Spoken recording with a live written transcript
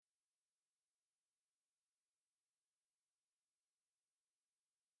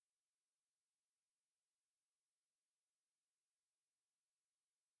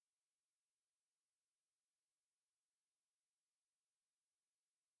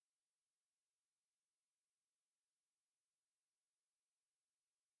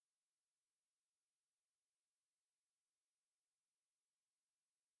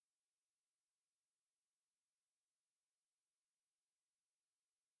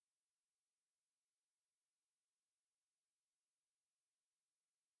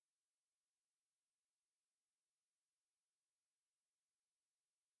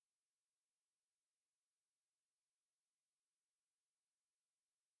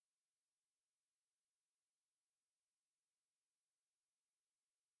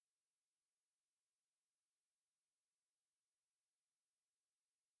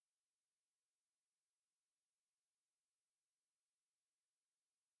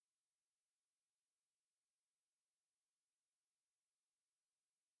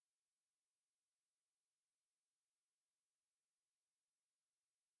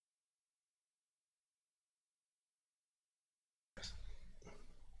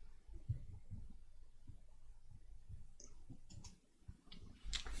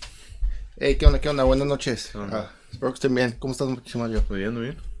Hey, ¿qué onda? ¿Qué onda? Buenas noches. Onda. Espero que estén bien. ¿Cómo estás, Mario? Muy bien, muy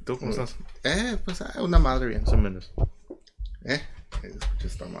bien. ¿Tú cómo estás? Pues una madre bien. Más o menos. Eh, escuché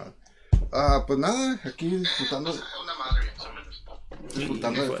esta madre. Pues nada, aquí disfrutando. Una madre bien, más o menos.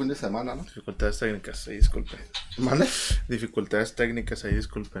 Disfrutando del fin de semana, ¿no? Dificultades técnicas, ahí disculpen. ¿Mande? Dificultades técnicas, ahí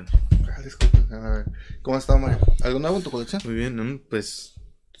disculpen. Disculpen, a ver. ¿Cómo has estado, Mario? ¿Algo nuevo en tu colección? Muy bien, pues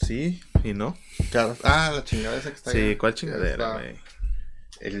sí y no. Claro. La chingada esa que está Sí, ahí. ¿cuál chingadera, güey?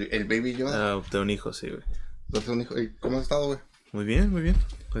 El Baby Yoda. Adopté un hijo, sí, güey. Entonces, un hijo. ¿Y cómo has estado, güey? Muy bien, muy bien.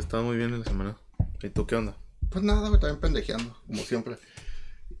 He estado muy bien en la semana. ¿Y tú qué onda? Pues nada, güey, también pendejeando, como siempre.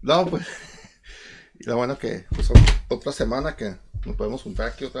 No, pues. Y lo bueno que, pues, otra semana que nos podemos juntar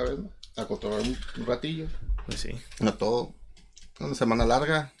aquí otra vez, ¿no? A cotorrear un ratillo. Pues sí. No todo. Una semana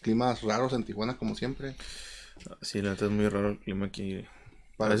larga, climas raros en Tijuana, como siempre. Sí, la neta es muy raro el clima aquí.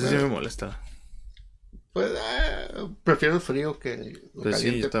 A Para veces sí me molesta. Pues, prefiero el frío que lo Pues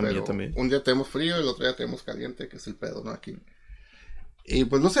caliente, sí, pero yo también. un día tenemos frío y el otro día tenemos caliente, que es el pedo, ¿no? Aquí. Y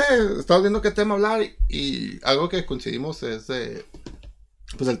pues no sé, estamos viendo qué tema hablar y algo que coincidimos es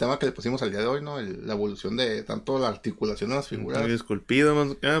pues el tema que le pusimos al día de hoy, ¿no? La evolución de tanto la articulación de las figuras. El esculpido,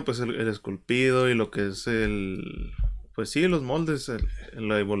 pues el esculpido y lo que es el... Pues sí, los moldes,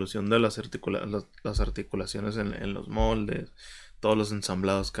 la evolución de las articulaciones en los moldes, todos los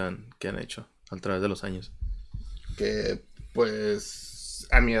ensamblados que han hecho a través de los años. Que pues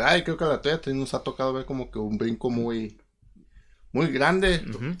a mi edad y creo que a la tuya nos ha tocado ver como que un brinco muy grande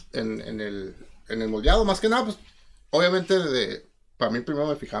Uh-huh. en el moldeado, más que nada, pues obviamente para mí primero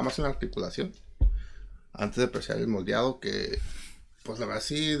me fijaba más en la articulación antes de apreciar el moldeado, que pues la verdad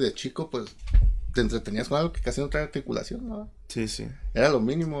sí, de chico pues te entretenías con algo que casi no trae articulación, ¿no? Sí, sí. Era lo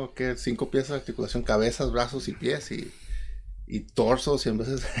mínimo, que 5 piezas de articulación, cabezas, brazos y pies y torsos, y en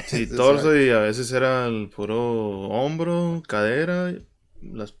veces Sí, torso y a veces era el puro hombro, cadera,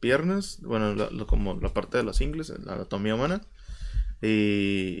 las piernas, bueno, como la parte de los ingles, la anatomía humana,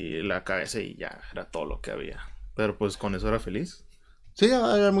 y la cabeza y ya, era todo lo que había. Pero pues con eso era feliz. sí,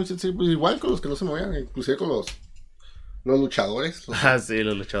 era muy sencillo, pues igual con los que no se movían, inclusive con los luchadores, Sí,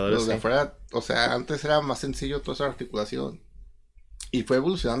 los luchadores. los de Sí. afuera. O sea, antes era más sencillo toda esa articulación y fue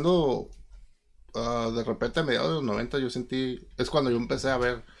evolucionando. De repente a mediados de los 90 yo sentí, es cuando yo empecé a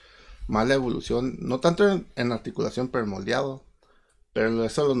ver más la evolución, no tanto en articulación pero en moldeado, pero en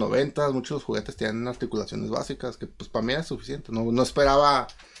eso de los 90 muchos de los juguetes tenían articulaciones básicas que pues para mí era suficiente, no esperaba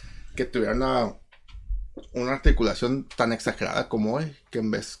que tuvieran una articulación tan exagerada como hoy, que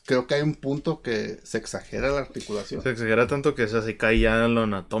en vez, creo que hay un punto que se exagera la articulación. Se exagera tanto que se cae ya en lo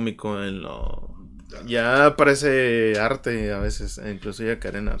anatómico, en lo... Ya parece arte a veces, incluso ya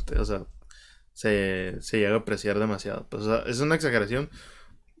caer en arte, o sea, se llega a apreciar demasiado. Pues, o sea, es una exageración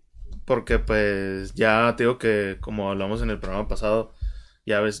porque pues ya te digo que como hablamos en el programa pasado,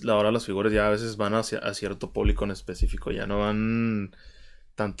 ya ves, ahora las figuras ya a veces van a cierto público en específico, ya no van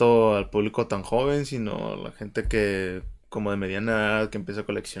tanto al público tan joven, sino a la gente que como de mediana edad que empieza a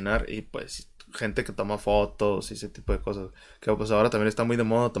coleccionar y pues gente que toma fotos y ese tipo de cosas. Que pues ahora también está muy de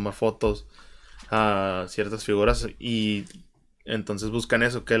moda tomar fotos a ciertas figuras y entonces buscan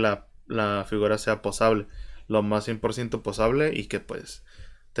eso, que la figura sea posable, lo más 100% posable y que pues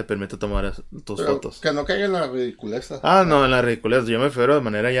te permite tomar tus Pero fotos. que no caiga en la ridiculez. No, en la ridiculez. Yo me refiero de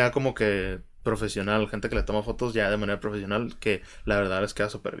manera ya como que profesional. Gente que le toma fotos ya de manera profesional, que la verdad les queda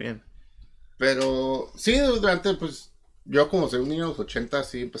súper bien. Pero sí, durante, pues, yo como soy un niño de los 80,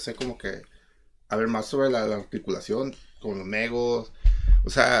 sí empecé como que a ver más sobre la articulación, con los megos. O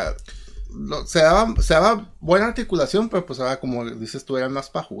sea, se daba buena articulación, pero pues ahora, como dices tú, era más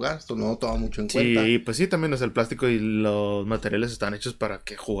para jugar. Esto no lo toma mucho en cuenta. Sí, pues sí, también es el plástico y los materiales están hechos para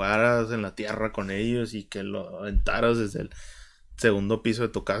que jugaras en la tierra con ellos y que lo aventaras desde el segundo piso de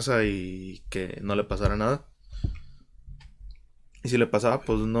tu casa y que no le pasara nada. Y si le pasaba,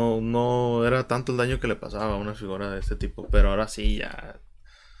 pues no era tanto el daño que le pasaba a una figura de este tipo. Pero ahora sí,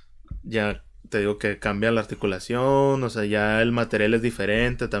 ya te digo que cambia la articulación, o sea, ya el material es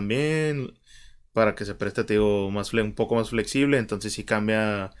diferente también, para que se preste, te digo, un poco más flexible, entonces sí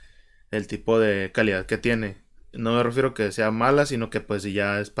cambia el tipo de calidad que tiene. No me refiero que sea mala, sino que pues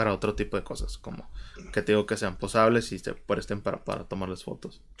ya es para otro tipo de cosas, como que te digo que sean posables y se presten para tomarles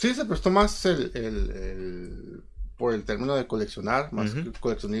fotos. Sí, se prestó más por el término de coleccionar, más Uh-huh. que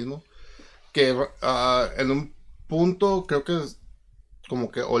coleccionismo. Que en un punto creo que como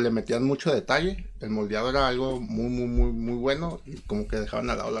que o le metían mucho detalle, el moldeado era algo muy, muy, muy, muy bueno y como que dejaban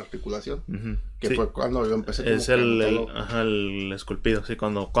al lado la articulación, Uh-huh. que Sí. fue cuando yo empecé como Es que a notarlo. el esculpido, sí,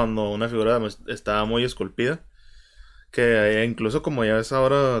 cuando una figura está muy esculpida, que incluso como ya ves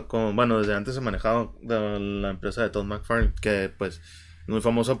ahora, bueno, desde antes se manejaba de la empresa de Todd McFarlane, que pues Muy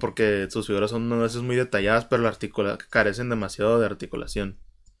famoso porque sus figuras son a veces muy detalladas, pero carecen demasiado de articulación.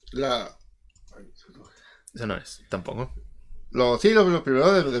 La... Eso no es, tampoco. Sí, lo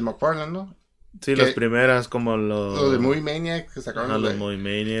primero de McFarlane, ¿no? Sí, las primeras como los de Movie Maniacs que sacaron los Movie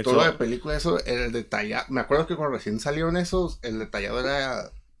Maniacs. Todo de película, eso, el detallado. Me acuerdo que cuando recién salieron esos, el detallado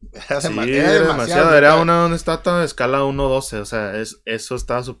era demasiado. Era una estatua de escala 1:12. O sea, eso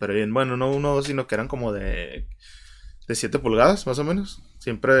estaba súper bien. Bueno, no 1:12, sino que eran como de 7 pulgadas, más o menos.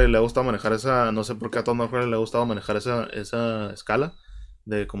 Siempre le ha gustado manejar esa. No sé por qué a Tom Hardy le ha gustado manejar esa escala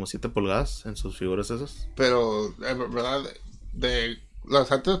de como 7 pulgadas en sus figuras esas. Pero, verdad,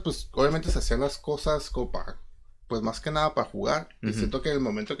 las antes, pues obviamente se hacían las cosas como para, pues más que nada para jugar. Y siento que en el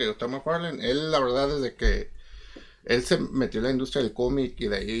momento que yo estaba McFarlane, él, la verdad, desde que él se metió en la industria del cómic y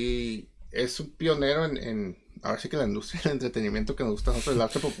de ahí es un pionero ahora sí que la industria del entretenimiento que nos gusta a nosotros, el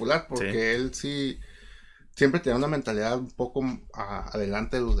arte popular, porque él sí siempre tenía una mentalidad un poco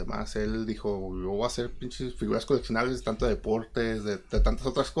adelante de los demás. Él dijo, yo voy a hacer pinches figuras coleccionables, tanto de deportes, de tantas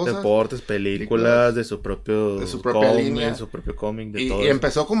otras cosas. Deportes, películas, de su propia línea. De su propio cómic, de todo. Y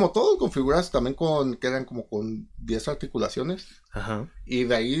empezó como todo, con figuras también que eran como con 10 articulaciones. Ajá. Y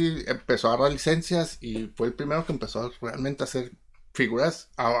de ahí empezó a agarrar licencias y fue el primero que empezó realmente a hacer figuras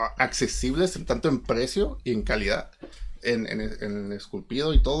accesibles, tanto en precio y en calidad. En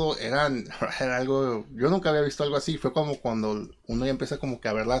esculpido y todo, era algo, yo nunca había visto algo así. Fue como cuando uno ya empieza como que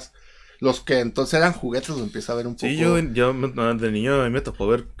a ver los que entonces eran juguetes, los empieza a ver un poco. Sí, yo de niño a mí me tocó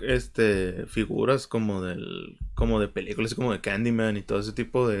ver figuras como de películas, como de Candyman y todo ese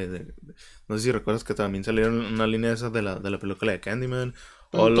tipo no sé si recuerdas que también salieron una línea de esas de la película de Candyman.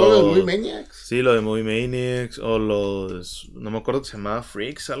 O todo lo de Movie Maniacs. Sí, lo de Movie Maniacs. O no me acuerdo que se llamaba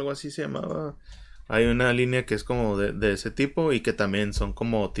Freaks, algo así se llamaba. Hay una línea que es como de ese tipo y que también son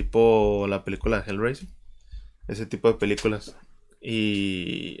como tipo la película de Hellraiser. Ese tipo de películas.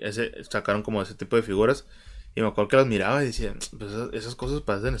 Y sacaron como ese tipo de figuras. Y me acuerdo que las miraba y decía, pues esas cosas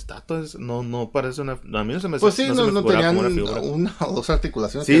parecen estatuas. No parece una... A mí no se me... Pues sí, no tenían una o dos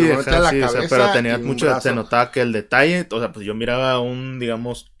articulaciones. Sí, la cabeza, o sea, pero tenía mucho... Se notaba que el detalle... O sea, pues yo miraba un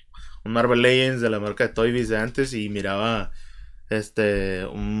Marvel Legends de la marca de Toy Biz de antes y miraba...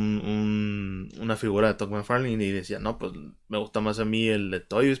 una figura de Todd McFarlane y decía, no, pues me gusta más a mí el de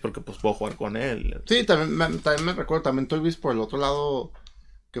Toy Biz porque pues puedo jugar con él. Sí, también me recuerdo también Toy Biz por el otro lado,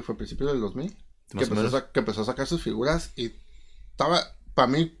 que fue a principios del 2000, que empezó a sacar sus figuras y estaba, para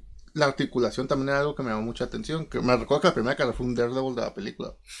mí la articulación también era algo que me llamó mucha atención, que me recuerdo que la primera cara fue un Daredevil de la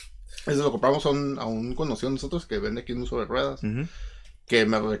película. Ese lo compramos a un conocido de nosotros que vende aquí en un sobre ruedas, que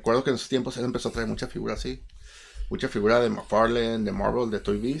me recuerdo que en esos tiempos él empezó a traer mucha figura así. Mucha figura de McFarlane, de Marvel, de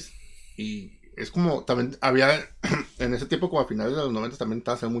Toy Biz. Y es como, también había, en ese tiempo como a finales de los 90 también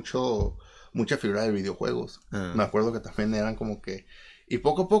estaba haciendo mucha figura de videojuegos. Me acuerdo que también eran como que... Y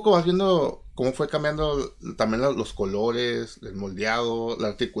poco a poco vas viendo cómo fue cambiando también los colores, el moldeado, la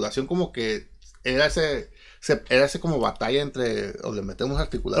articulación, como que era ese como batalla entre o le metemos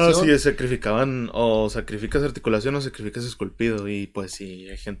articulación. Sí, sacrificaban o sacrificas articulación o sacrificas esculpido. Y pues sí,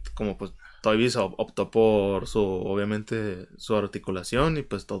 hay gente como pues... Toy Biz optó por obviamente su articulación y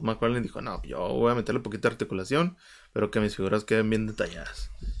pues Todd McFarlane dijo, no, yo voy a meterle un poquito de articulación, pero que mis figuras queden bien detalladas.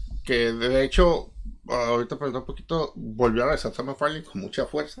 Que de hecho, ahorita perdón un poquito, volvió a resaltar McFarlane con mucha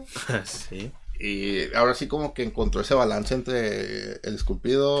fuerza. Sí. Y ahora sí como que encontró ese balance entre el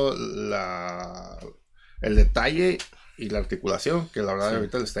esculpido, el detalle y la articulación, que la verdad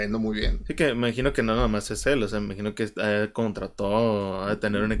ahorita le está yendo muy bien. Sí, que me imagino que no nada más es él, o sea, me imagino que contrató a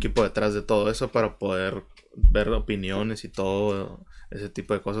tener un equipo detrás de todo eso para poder ver opiniones y todo ese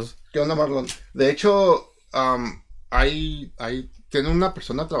tipo de cosas. ¿Qué onda, Marlon? De hecho, tiene una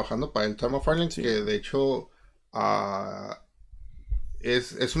persona trabajando para el Tom McFarlane que de hecho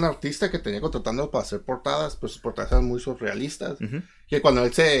es un artista que tenía contratando para hacer portadas, pero sus portadas eran muy surrealistas. Que cuando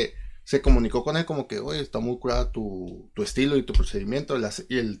él se comunicó con él como que, oye, está muy curada tu estilo y tu procedimiento.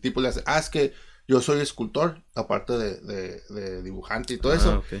 Y el tipo le hace, es que yo soy escultor, aparte de dibujante y todo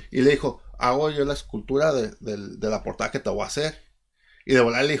eso. Okay. Y le dijo, hago yo la escultura de la portada que te voy a hacer. Y de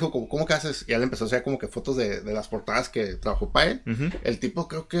volar le dijo, ¿cómo que haces? Y él empezó a hacer como que fotos de las portadas que trabajó para él. El tipo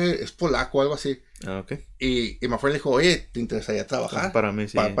creo que es polaco o algo así. Okay. Y Mafuer le dijo, oye, ¿te interesaría trabajar? Para mí,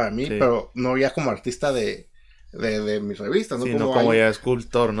 sí. Para mí, sí. Pero no ya como artista de mis revistas, ¿no? Sí, como ya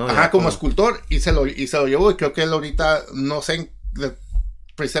escultor, ¿no? Ajá, como escultor, y se lo llevó, y creo que él ahorita, no sé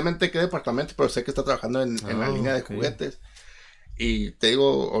precisamente qué departamento, pero sé que está trabajando en la línea de juguetes. Y te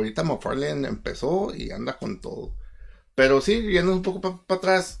digo, ahorita McFarlane empezó y anda con todo. Pero sí, yendo un poco para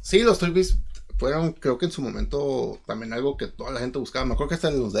atrás, sí, los Toy Biz fueron, creo que en su momento, también algo que toda la gente buscaba. Me acuerdo que hasta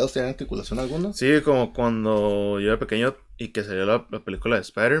en los dedos tenían articulación alguna. Sí, como cuando yo era pequeño y que salió la película de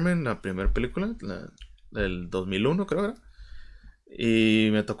Spider-Man, la primera película, del 2001 creo era. Y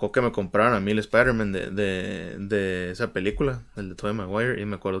me tocó que me compraran a mí el Spider-Man de esa película, el de Tobey Maguire. Y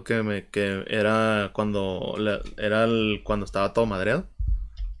me acuerdo que era cuando estaba todo madreado.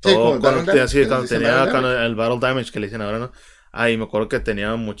 Sí, como Todo el Battle Damage, así, que les cuando dicen Battle tenía Damage. el Battle Damage que le dicen ahora, ¿no? Y me acuerdo que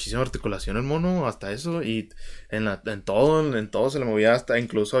tenía muchísima articulación el mono, hasta eso, y en todo se le movía, hasta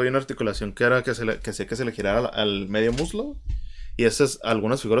incluso había una articulación que era que sé que se le girara al medio muslo, y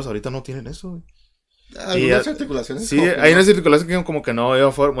algunas figuras ahorita no tienen eso, güey. Y Algunas articulaciones sí, como que hay no. unas articulaciones que como que no,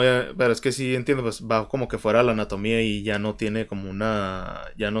 pero es que sí entiendo, pues va como que fuera la anatomía y ya no tiene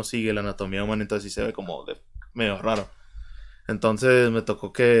ya no sigue la anatomía humana, entonces sí se ve como medio raro. Entonces me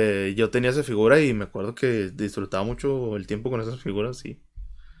tocó que yo tenía esa figura y me acuerdo que disfrutaba mucho el tiempo con esas figuras, sí.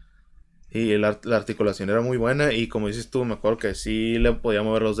 Y la articulación era muy buena y como dices tú, me acuerdo que sí le podía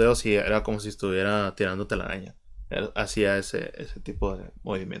mover los dedos y era como si estuviera tirando telaraña. Hacía ese tipo de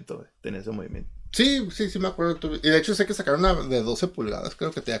movimiento, güey. Tenía ese movimiento. Sí, sí, sí me acuerdo. Y de hecho sé que sacaron una de 12 pulgadas.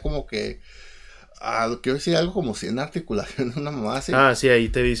 Creo que tenía como que... quiero decir algo como 100 articulaciones, una mamá así. Sí, ahí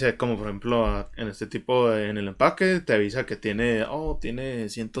te dice, como por ejemplo, en este tipo, en el empaque, te avisa que tiene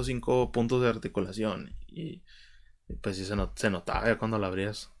 105 puntos de articulación. Y pues sí se notaba ya cuando la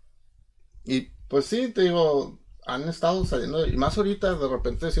abrías. Y pues sí, te digo, han estado saliendo, y más ahorita, de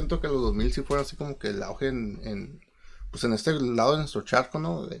repente siento que los 2000 sí fueron así como que el auge pues en este lado de nuestro charco,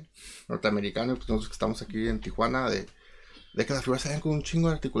 ¿no? De norteamericano, pues nosotros que estamos aquí en Tijuana, de que las figuras salían con un chingo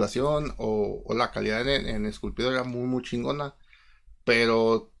de articulación, o la calidad en esculpido era muy, muy chingona,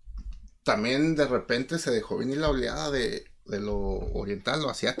 pero también de repente se dejó venir la oleada de lo oriental, lo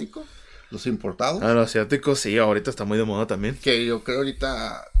asiático, los importados. Los asiáticos sí, ahorita está muy de moda también. Que yo creo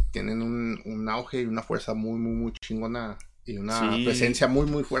ahorita tienen un auge y una fuerza muy, muy, muy chingona y una Sí. presencia muy,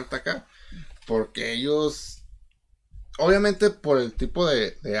 muy fuerte acá. Porque ellos, obviamente por el tipo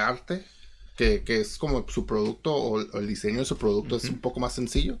de arte, que es como su producto o el diseño de su producto es Uh-huh. un poco más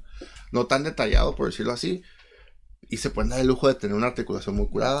sencillo, no tan detallado por decirlo así, y se pueden dar el lujo de tener una articulación muy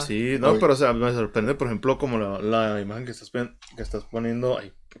curada. Sí, no, pero o sea, me sorprende, por ejemplo, como la imagen que estás poniendo,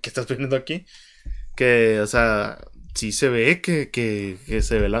 que estás poniendo aquí, que, o sea, sí se ve que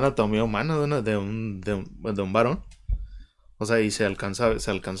se ve la anatomía humana de un varón. O sea, y se alcanza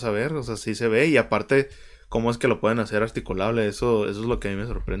a ver, o sea, sí se ve, y aparte, cómo es que lo pueden hacer articulable, eso es lo que a mí me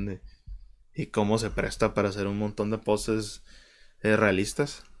sorprende. Y cómo se presta para hacer un montón de poses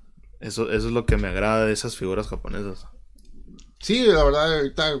realistas. Eso es lo que me agrada de esas figuras japonesas. Sí, la verdad,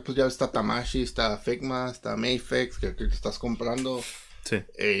 ahorita pues ya está Tamashi, está Figma, está Mayfex, que te estás comprando. Sí.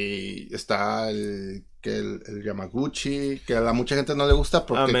 Está el Yamaguchi, que a mucha gente no le gusta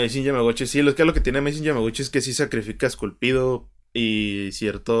porque... Medicine Yamaguchi, sí, lo que tiene Medicine Yamaguchi es que sí sacrifica esculpido y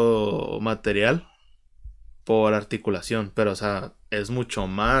cierto material por articulación, pero o sea, es mucho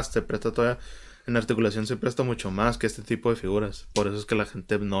más, te presta todavía, en articulación se presta mucho más que este tipo de figuras, por eso es que la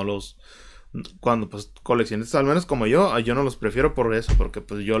gente no cuando pues coleccionistas, al menos como yo no los prefiero por eso, porque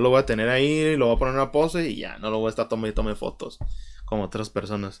pues yo lo voy a tener ahí, lo voy a poner en una pose y ya, no lo voy a estar tome fotos como otras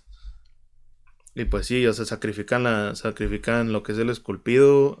personas. Y pues sí, o sea, sacrifican lo que es el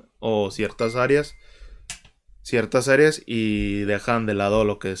esculpido o ciertas áreas y dejan de lado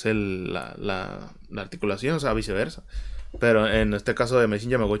lo que es la articulación, o sea, viceversa. Pero en este caso de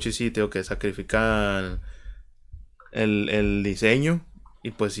Messing Yamaguchi sí, tengo que sacrifican el diseño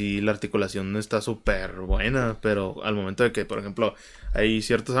y pues sí, la articulación está súper buena, pero al momento de que, por ejemplo, hay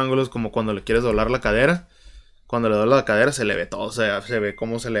ciertos ángulos como cuando le quieres doblar la cadera, cuando le dobla la cadera se le ve todo, o sea, se ve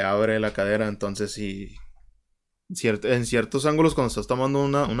cómo se le abre la cadera, entonces sí, en ciertos ángulos cuando estás tomando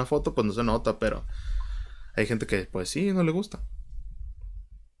una foto pues no se nota, pero hay gente que pues sí, no le gusta.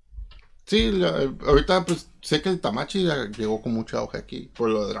 Sí, ahorita pues sé que el Tamachi ya llegó con mucho auge aquí por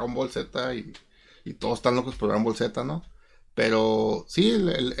lo de Dragon Ball Z y todos están locos por Dragon Ball Z, ¿no? Pero sí,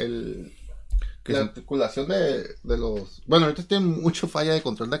 Que la sí. articulación de los... Bueno, ahorita tiene mucho falla de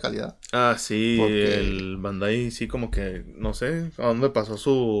control de calidad Sí, porque el Bandai sí como que, no sé, a dónde pasó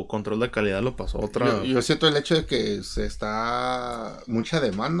su control de calidad, lo pasó a yo, otra. yo siento el hecho de que se está mucha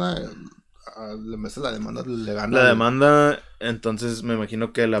demanda, en vez de la demanda le gana La demanda, entonces me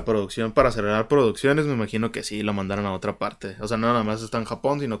imagino que la producción, para acelerar producciones, me imagino que sí, lo mandaron a otra parte. O sea, no nada más está en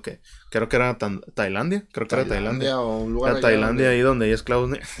Japón, sino que creo que era Tailandia, creo que era Tailandia. Tailandia o un lugar Era allá Tailandia donde... ahí donde hay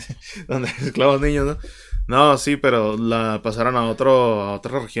esclavos, donde hay esclavos niños, ¿no? No, sí, pero la pasaron a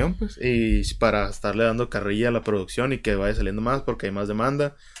otra región, pues, y para estarle dando carrilla a la producción y que vaya saliendo más porque hay más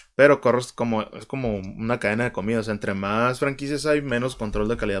demanda. Pero es como una cadena de comida, o sea, entre más franquicias hay, menos control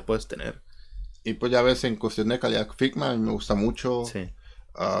de calidad puedes tener. Y pues ya ves, en cuestión de calidad Figma, a mí me gusta mucho. Sí.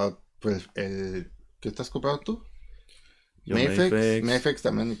 Pues el... ¿Qué estás comprando tú? Mayfix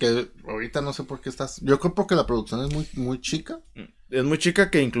también, que ahorita no sé por qué estás. Yo creo porque la producción es muy, muy chica. Es muy chica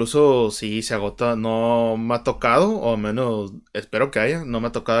que incluso si se agota, no me ha tocado, o al menos espero que haya, no me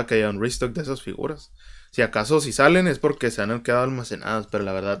ha tocado que haya un restock de esas figuras. Si acaso si salen es porque se han quedado almacenadas, pero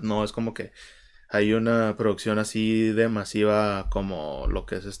la verdad no es como que hay una producción así de masiva como lo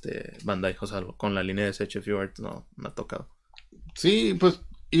que es Bandai, o sea, con la línea de SHF Art no me ha tocado. Sí, pues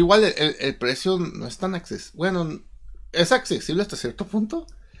igual el precio no es tan accesible. Bueno, es accesible hasta cierto punto,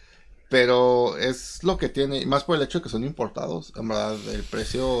 pero es lo que tiene, y más por el hecho de que son importados, en verdad, el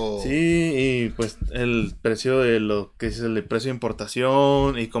precio... Sí, y pues el precio de lo que es el precio de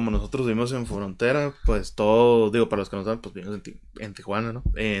importación y como nosotros vivimos en frontera, pues todo, digo, para los que no saben, pues vivimos en Tijuana, ¿no?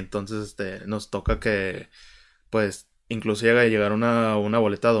 Entonces, nos toca que, pues, incluso llega a llegar una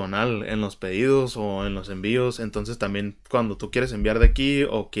boleta aduanal en los pedidos o en los envíos, entonces también cuando tú quieres enviar de aquí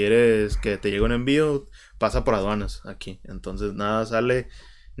o quieres que te llegue un envío, pasa por aduanas aquí, entonces nada sale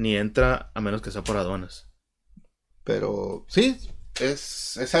ni entra a menos que sea por aduanas. Pero sí,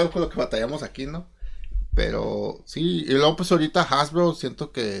 es algo con lo que batallamos aquí, ¿no? Pero sí, y luego pues ahorita Hasbro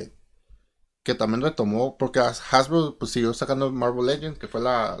siento que también retomó, porque Hasbro pues siguió sacando Marvel Legends, que fue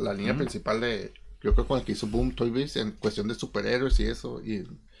la línea principal de, yo creo con el que hizo Boom Toy Biz en cuestión de superhéroes y eso, y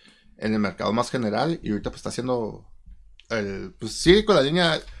en el mercado más general, y ahorita pues está haciendo, pues sí, con la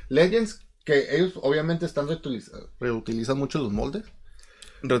línea Legends, que ellos obviamente están reutilizan mucho los moldes.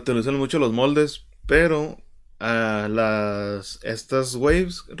 Reutilizan mucho los moldes, pero estas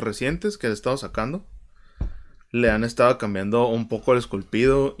waves recientes que he estado sacando le han estado cambiando un poco el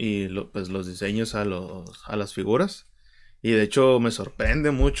esculpido y pues los diseños a las figuras. Y de hecho me sorprende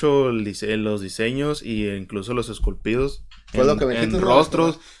mucho los diseños e incluso los esculpidos Fue lo que me en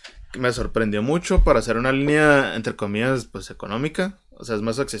rostros. Me sorprendió mucho para hacer una línea, entre comillas, pues económica. O sea, es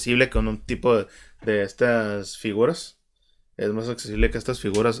más accesible que un tipo de estas figuras. Es más accesible que estas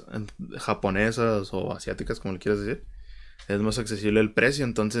figuras japonesas o asiáticas, como le quieras decir. Es más accesible el precio.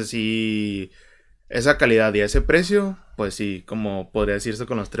 Entonces, sí, esa calidad y ese precio, pues sí, como podría decirse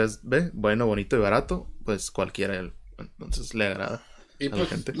con los 3B, bueno, bonito y barato, pues cualquiera. Entonces le agrada y a pues la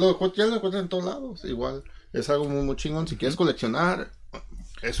gente. ya lo encuentran en todos lados. Igual es algo muy, muy chingón. Si quieres coleccionar,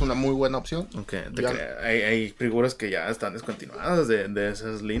 es una muy buena opción. Okay. Hay figuras que ya están descontinuadas de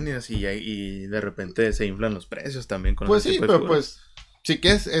esas líneas y de repente se inflan los precios también con pues ese sí, tipo de pero figuras. pues sí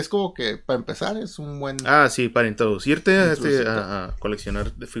que es como que para empezar es un buen... Ah, sí, para introducirte a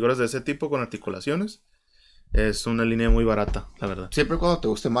coleccionar figuras de ese tipo con articulaciones. Es una línea muy barata, la verdad. Siempre cuando te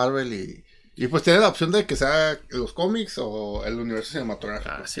guste Marvel y pues tienes la opción de que sea los cómics o el universo cinematográfico.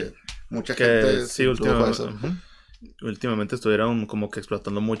 Ah, sí. Mucha Que gente sí, eso. últimamente estuvieron como que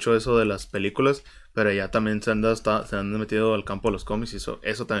explotando mucho eso de las películas, pero ya también se han metido al campo de los cómics y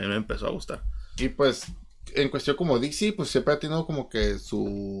eso también me empezó a gustar. Y pues en cuestión como DC, pues siempre ha tenido como que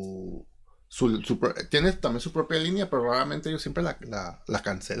tiene también su propia línea, pero raramente ellos siempre la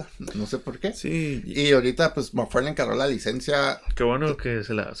cancelan. No sé por qué. Sí. Y ahorita pues McFarlane encargó la licencia. Qué bueno que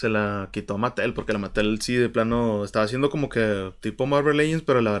se la quitó Mattel, porque la Mattel sí de plano estaba haciendo como que tipo Marvel Legends,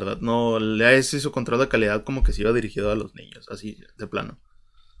 pero la verdad no, le hizo control de calidad como que se iba dirigido a los niños, así de plano.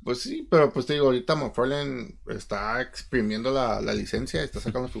 Pues sí, pero pues te digo, ahorita McFarlane está exprimiendo la licencia, está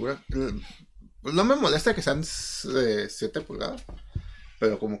sacando figuras. Pues no me molesta que sean 7 pulgadas.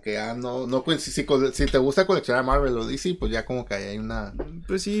 Pero como que ya no pues, si te gusta coleccionar Marvel o DC, pues ya como que hay una...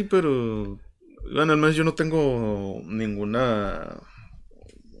 Pues sí, pero... Bueno, al menos yo no tengo ninguna...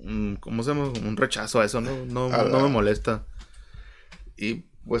 ¿Cómo se llama? Un rechazo a eso, no me molesta. Y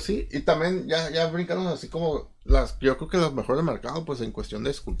pues sí, y también ya brincaron así como yo creo que los mejores del mercado, pues en cuestión de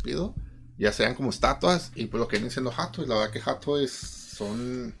esculpido, ya sean como estatuas y pues lo que vienen siendo Hot Toys. La verdad que Hot Toys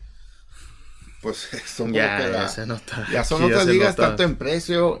son... Pues son ya, como que ya se nota. Ya son otras ligas, tanto en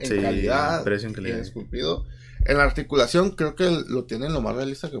precio, en sí, calidad, precio, en calidad. y en esculpido. En la articulación creo que lo tienen lo más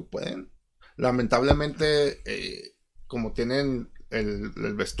realista que pueden. Lamentablemente, como tienen el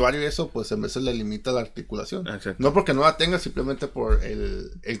vestuario y eso, pues en veces le limita la articulación. Exacto. No porque no la tenga, simplemente por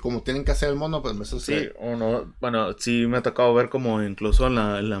el como tienen que hacer el mono, pues en veces sí, o no, bueno, sí me ha tocado ver como incluso en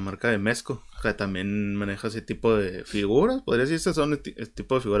la marca de Mezco, que también maneja ese tipo de figuras, podría decirse, son este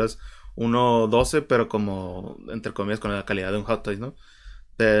tipo de figuras 1.12, pero como, entre comillas, con la calidad de un Hot Toys, ¿no?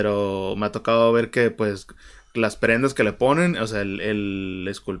 Pero me ha tocado ver que, pues, las prendas que le ponen, o sea, el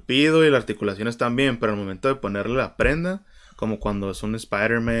esculpido y la articulación están bien, pero al momento de ponerle la prenda, como cuando es un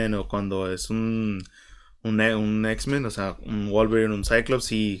Spider-Man o cuando es un X-Men, o sea, un Wolverine, un Cyclops,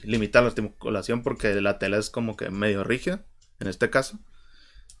 sí limita la articulación porque la tela es como que medio rígida, en este caso,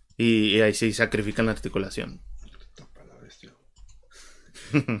 y ahí sí sacrifican la articulación.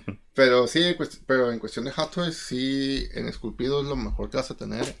 Pero sí, pero en cuestión de Hot Toys, sí, en esculpido es lo mejor que vas a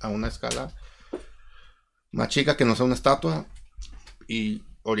tener a una escala más chica que no sea una estatua. Y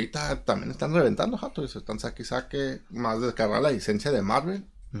ahorita también están reventando Hot Toys, están saque y saque, más descargar la licencia de Marvel.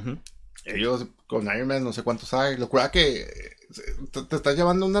 Ujú. Ellos con Iron Man no sé cuántos hay. Locura que te estás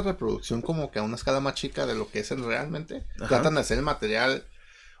llevando una reproducción como que a una escala más chica de lo que es realmente. Ajá. Tratan de hacer el material.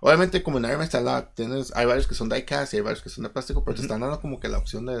 Obviamente como en Iron Man hay varios que son diecast y hay varios que son de plástico, pero te están dando como que la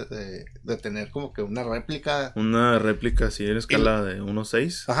opción de tener como que una réplica. Una réplica así en escala de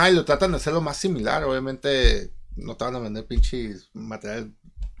 1.6. Ajá, y lo tratan de hacerlo más similar. Obviamente no te van a vender pinches material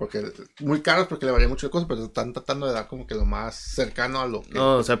porque muy caros porque le varía mucho de cosas, pero están tratando de dar como que lo más cercano a lo que...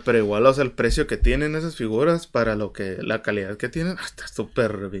 No, o sea, pero igual, o sea, el precio que tienen esas figuras para lo que, la calidad que tienen, está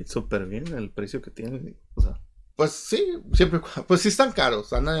súper bien el precio que tienen, o sea. Pues sí, siempre, pues sí están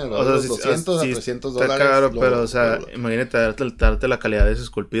caros, andan en O sea, los 200 a sí $300. está caro, pero, o sea, imagínate darte la calidad de ese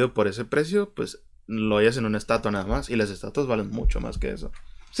esculpido por ese precio, pues lo hayas en una estatua nada más, y las estatuas valen mucho más que eso.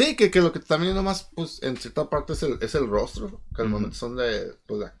 Sí, que lo que también nomás, pues en cierta parte es el rostro, que al momento son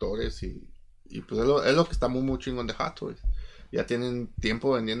pues, de actores y pues es lo que está muy chingón de Hot Toys. Ya tienen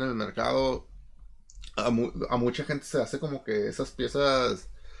tiempo vendiendo en el mercado, a mucha gente se hace como que esas piezas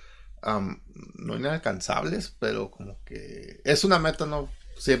no inalcanzables, pero como que es una meta, ¿no?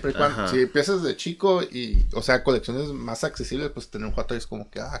 Siempre y cuando, si empiezas de chico y, o sea, colecciones más accesibles, pues tener un Hot Toys como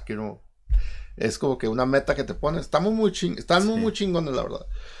que, quiero, es como que una meta que te pones, están muy chingones, la verdad.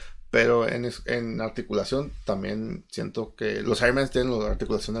 Pero en articulación también siento que los Iron Man tienen la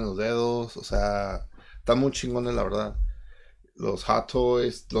articulación en los dedos, o sea, están muy chingones, la verdad. Los Hot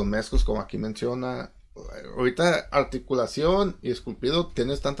Toys, los mezcos, como aquí menciona. Ahorita articulación y esculpido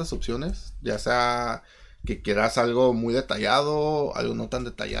tienes tantas opciones, ya sea que quieras algo muy detallado, algo no tan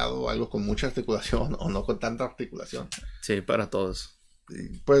detallado, algo con mucha articulación o no con tanta articulación. Sí, para todos.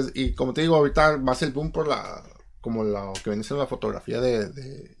 Pues, y como te digo, ahorita más el boom por como lo que viene siendo la fotografía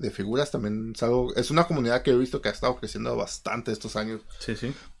de figuras, también es una comunidad que he visto que ha estado creciendo bastante estos años. Sí,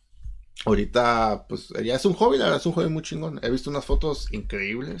 sí. Ahorita, pues, ya es un hobby, la verdad, es un hobby muy chingón. He visto unas fotos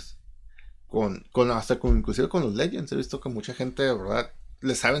increíbles, inclusive con los Legends. He visto que mucha gente, de verdad,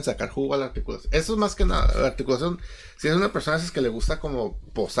 le saben sacar jugo a la articulación. Eso es más que nada, la articulación, si es una persona que le gusta como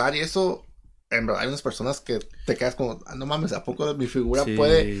posar y eso... En verdad hay unas personas que te quedas como, no mames, ¿a poco mi figura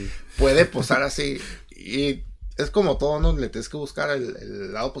puede posar así? Y es como todo, ¿no? Le tienes que buscar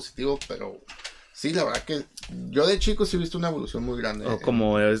el lado positivo, pero sí, la verdad que yo de chico sí he visto una evolución muy grande. O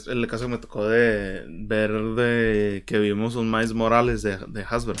como es el caso que me tocó de ver de que vimos un Miles Morales de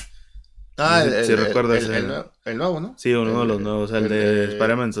Hasbro. Si recuerdas el nuevo, ¿no? Sí, uno de los nuevos, el de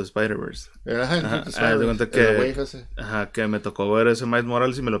Spider-Man o Spider-Verse. De cuenta que me tocó ver ese Miles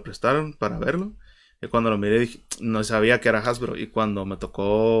Morales y me lo prestaron para verlo. Y cuando lo miré dije, no sabía que era Hasbro. Y cuando me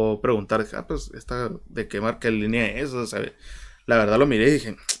tocó preguntar, dije, pues, ¿de qué marca en línea es? O sea, la verdad lo miré y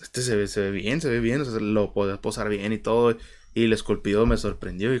dije, se ve bien, o sea, lo podés posar bien y todo. Y el esculpido me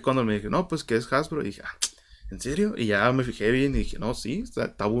sorprendió. Y cuando me dije, no, pues, ¿qué es Hasbro? Y dije, ¿en serio? Y ya me fijé bien y dije, no, sí,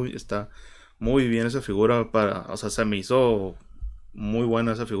 está muy bien esa figura o sea, se me hizo muy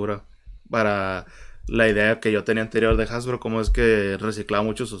buena esa figura para la idea que yo tenía anterior de Hasbro, como es que reciclaba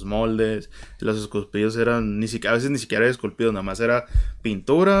mucho sus moldes, y los esculpidos eran, a veces ni siquiera era esculpido, nada más era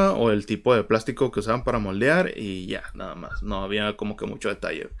pintura o el tipo de plástico que usaban para moldear y ya, nada más, no había como que mucho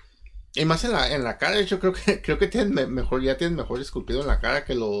detalle. Y más en la cara, de hecho creo que tienen mejor esculpido en la cara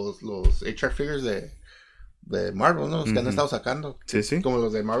que los HR figures de Marvel, ¿no? Los que han estado sacando. Sí, sí. Como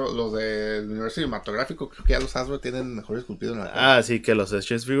los de Marvel, los del universo cinematográfico, creo que ya los Hasbro tienen mejor esculpido en la cara. Sí, que los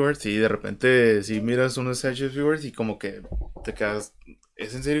action figures, sí, de repente, si miras unos action figures y como que te quedas,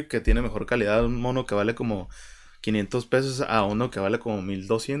 ¿es en serio que tiene mejor calidad un mono que vale como 500 pesos a uno que vale como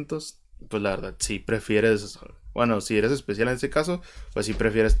 1200? Pues la verdad, sí prefieres, bueno, si eres especial en ese caso, pues sí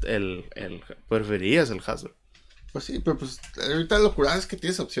prefieres preferirías el Hasbro. Pues sí, pero pues ahorita lo curado es que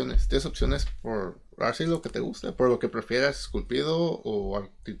tienes opciones por así lo que te gusta, por lo que prefieras, esculpido o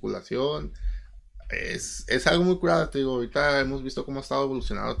articulación. Es algo muy curado, te digo, ahorita hemos visto cómo ha estado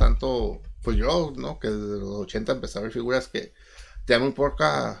evolucionando tanto, pues yo, ¿no? Que desde los 80 empecé a ver figuras que te dan muy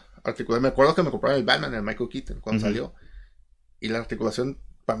poca articulación. Me acuerdo que me compraron el Batman, el Michael Keaton, cuando salió. Y la articulación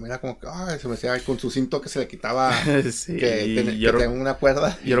para mí era como que, se me hacía con su cinto que se le quitaba, sí, que tenía una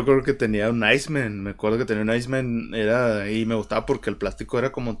cuerda. Yo recuerdo que tenía un Iceman, me acuerdo que tenía un Iceman, y me gustaba porque el plástico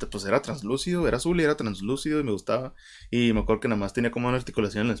era como, pues era translúcido, era azul y era translúcido y me gustaba. Y me acuerdo que nada más tenía como una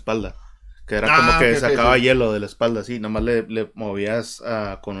articulación en la espalda, que era como que sacaba hielo de la espalda, así, nada más le movías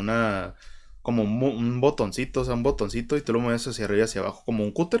con como un botoncito, o sea, un botoncito y tú lo movías hacia arriba y hacia abajo como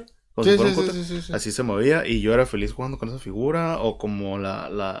un cúter. como si Sí, fuera sí, un sí, cúter, sí, sí, sí. así se movía y yo era feliz jugando con esa figura, o como la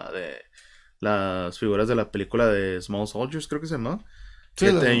de las figuras de la película de Small Soldiers, creo que se llama. Sí,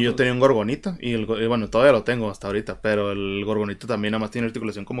 las Yo vamos tenía un gorgonita y bueno, todavía lo tengo hasta ahorita, pero el gorgonita también nada más tiene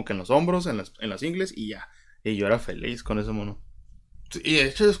articulación como que en los hombros, en las ingles y ya. Y yo era feliz con ese mono. sí, y el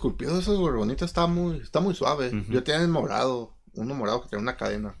hecho de esculpido de esos huervonitas está muy suave. Ujú. Yo tenía el morado, uno morado que tenía una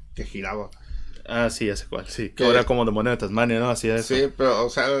cadena que giraba. Ah, sí, ya sé cuál, sí. Que era Que como demonio de Tasmania, ¿no? Hacía eso. sí, pero o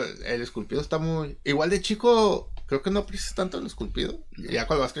sea, el esculpido está muy. Igual de chico, creo que no aprecias tanto el esculpido. Y ya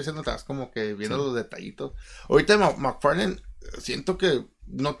cuando vas creciendo te vas como que viendo Sí. los detallitos. Ahorita McFarlane, siento que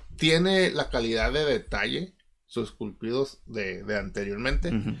no tiene la calidad de detalle sus esculpidos de anteriormente.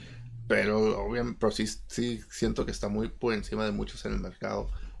 Ujú. Pero obviamente, pero sí, sí siento que está muy por encima de muchos en el mercado.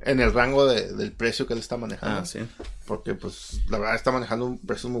 En el rango del precio que él está Ah, manejando. sí. Porque pues la verdad está manejando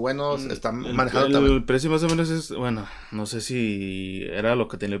precios muy buenos. Está El, manejando también. el precio más o menos es, bueno, no sé si era lo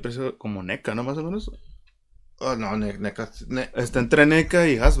que tenía el precio como NECA, ¿no? Más o menos. Oh, no, Está entre NECA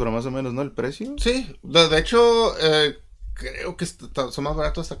y Hasbro, más o menos, ¿no? El precio. sí, de hecho, creo que son más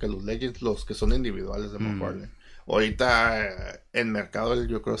baratos hasta que los Legends, los que son individuales de Mm. McFarlane. Ahorita en mercado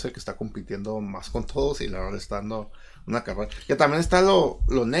yo creo que es el que está compitiendo más con todos y la verdad está dando una carrera. Que también está lo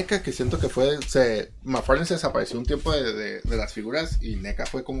NECA, que siento que McFarlane se desapareció un tiempo de las figuras y NECA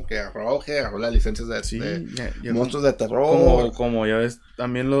fue como que agarró auge, agarró las licencias de Sí, ya monstruos de terror. como ya ves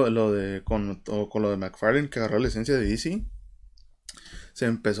también lo de con lo de McFarlane que agarró la licencia de DC,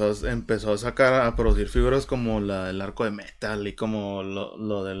 empezó a sacar a producir figuras como el arco de metal y como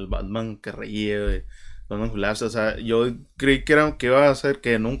lo del Batman que reía, Batman Who Laughs. O sea, yo creí que iba a ser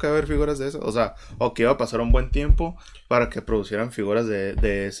que nunca iba a haber figuras de eso, o sea, o que iba a pasar un buen tiempo para que producieran figuras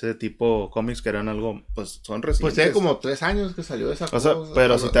de ese tipo cómics que eran algo, pues son Pues tiene recientes. como 3 años que salió esa O sea, cosa.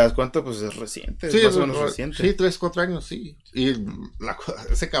 pero si te das cuenta, pues es reciente, es Sí, más o menos reciente. sí, 3, 4 años, sí. Y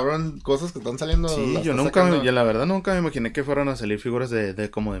ese cabrón, cosas que están saliendo, Sí, las está sacando. yo la verdad nunca me imaginé que fueran a salir figuras de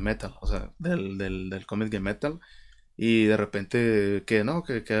como de metal, o sea, del cómic de metal. Y de repente que no,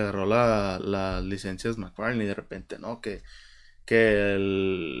 que agarró las licencias McFarlane y de repente no, que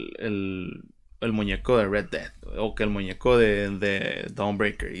el muñeco de Red Dead o que el muñeco de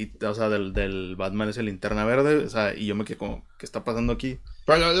Dawnbreaker y, o sea, del Batman es el linterna verde, o sea, y yo me quedé como, ¿qué está pasando aquí?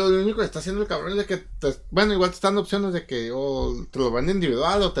 Pero lo único que está haciendo el cabrón es de que, bueno, igual te están dando opciones de que o te lo vende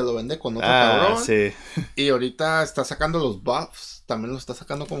individual o te lo vende con otro Ah, cabrón. sí, Y ahorita está sacando los buffs, también lo está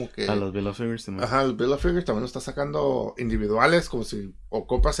sacando como a que, los Bill of Figures también. ajá, el Bill of Figures también lo está sacando individuales, como si o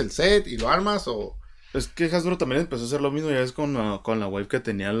compras el set y lo armas o... Es que Hasbro también empezó a hacer lo mismo, ya ves con la wave que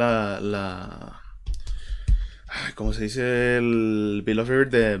tenía ay, ¿cómo se dice? El Bill of Fare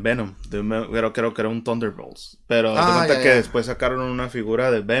de Venom. Pero creo que era un Thunderbolts. Pero te Ah, cuenta ya, que ya. después sacaron una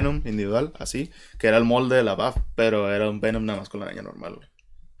figura de Venom individual, así, que era el molde de la BAF, pero era un Venom nada más con la araña normal, güey.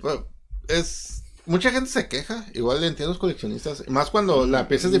 Bueno, mucha gente se queja, igual le entiendo a los coleccionistas, más cuando la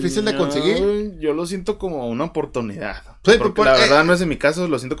pieza es difícil de conseguir. Yo lo siento como una oportunidad. Sí, Porque la verdad no es en mi caso,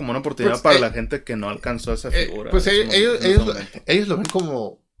 lo siento como una oportunidad pues, para la gente que no alcanzó esa figura pues en en ese momento. ellos lo ven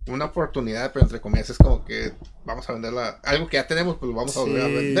como una oportunidad, pero entre comillas es como que vamos a venderla, algo que ya tenemos, pues lo vamos a volver a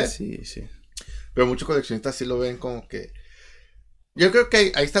Sí, vender. sí, sí. Pero muchos coleccionistas sí lo ven como que... Yo creo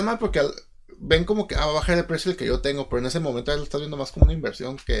que ahí está mal porque ven como que va a bajar el precio el que yo tengo, pero en ese momento ya lo estás viendo más como una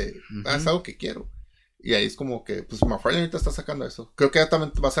inversión que es algo que quiero. Y ahí es como que, pues McFarlane ahorita está sacando eso. Creo que ya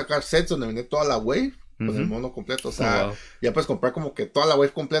también va a sacar sets donde vende toda la wave con el mono completo. O Oh, sea, wow. ya puedes comprar como que toda la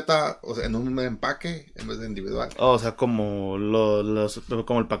wave completa, o sea, en un empaque en vez de individual. Oh, o sea, como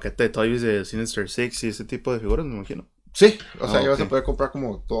como el paquete de Toys de Sinister Six y ese tipo de figuras, me imagino. Sí, o sea, ya vas Ok. a poder comprar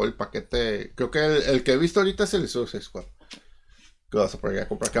como todo el paquete. Creo que el que he visto ahorita es el Suicide Squad. Que vas a poder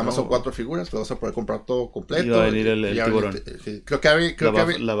comprar, que además son Oh, 4 figuras, que vas a poder comprar todo y va a completo. venir Y el ya tiburón. sí, creo que había,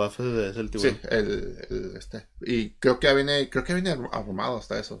 La bafa es el sí, tiburón. y creo que viene armado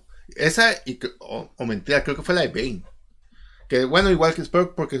hasta eso. Esa, o mentira, creo que fue la de Bane. Que bueno, igual que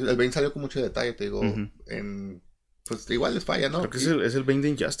espero, porque el Bane salió con mucho detalle, te digo, Ujú. pues igual les falla, Creo ¿no? que es el Bane de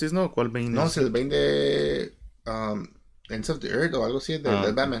Injustice, ¿no? ¿Cuál Bane No, es es? el Bane de Ends of the Earth o algo así, Ah, de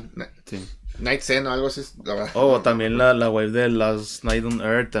ok. Batman. Sí. Night Zen o algo así, la verdad, Oh, no también recuerdo. la wave de Last Night on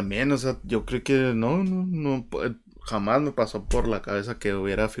Earth también. O sea, yo creo que jamás me pasó por la cabeza que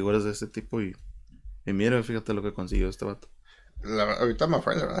hubiera figuras de este tipo y mira, fíjate lo que consiguió este vato. Ahorita me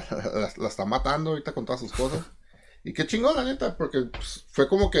fue, la verdad, la está matando ahorita con todas sus cosas. Y qué chingón, la neta, porque pues, fue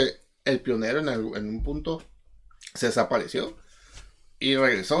como que el pionero en un punto se desapareció y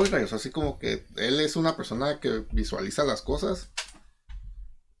regresó así como que él es una persona que visualiza las cosas.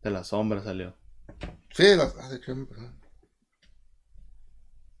 De la sombra salió. Sí, de hecho,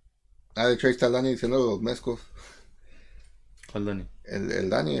 de hecho ahí está Dani diciendo los mezcos. ¿Cuál Dani? El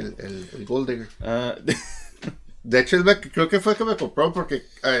Dani, el Gold Digger. Ah, De hecho, creo que fue el que me compró porque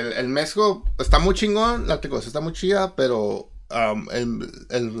el mezco está muy chingón, la articulación está muy chida, pero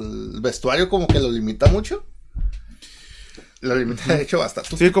el vestuario como que lo limita mucho. Lo limita, de hecho,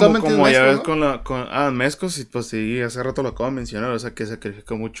 bastante. sí, como ya ves ¿no? Mezco, sí, pues sí, hace rato lo acabo de mencionar, o sea, que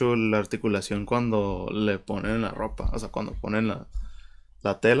sacrifica mucho la articulación cuando le ponen la ropa, o sea, cuando ponen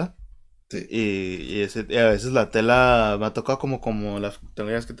la tela. Sí. Y a veces la tela me ha tocado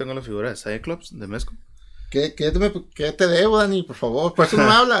ya que tengo la figura de Cyclops, de Mezco. ¿Qué te debo, Dani? Por favor, por eso no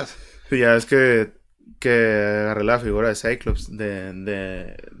me hablas. Sí, ya es que agarré la figura de Cyclops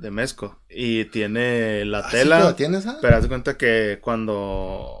de Mezco. Y tiene la ¿Ah, sí que la tela. tienes, ah? Pero haz de cuenta que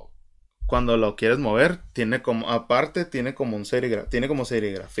cuando lo quieres mover, aparte tiene como tiene como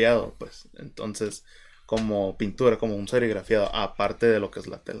serigrafiado, pues. Entonces, como pintura, como un serigrafiado, aparte de lo que es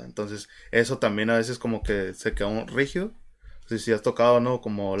la tela. Entonces, eso también a veces como que se queda rígido. Si has tocado, ¿no?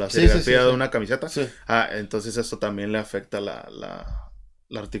 Como la serigrafía de una camiseta. Sí. Entonces eso también le afecta la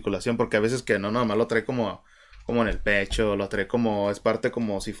articulación. Porque a veces que no, nada más lo trae como en el pecho. Lo trae es parte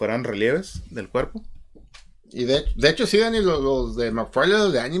como si fueran relieves del cuerpo. Y de hecho, sí, Dani, los de McFarlane,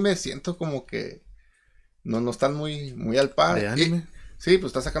 los de anime, siento como que no están muy al par. ¿De anime? Sí,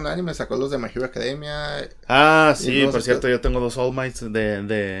 pues está sacando anime, sacó los de My Hero Academia. Sí, por cierto, yo tengo 2 All Mights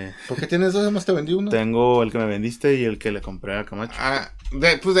de... ¿Por qué tienes dos? Además te vendí uno. Tengo el que me vendiste y el que le compré a Camacho.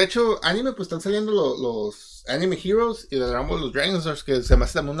 Pues de hecho, anime, pues están saliendo los Anime Heroes y de Dragon Ball los Dragon Stars, que se me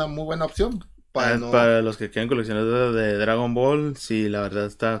hace también una muy buena opción. Para los que quieren coleccionar de Dragon Ball, sí, la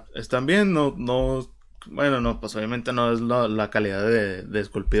verdad están bien, bueno, no, pues obviamente no es la calidad de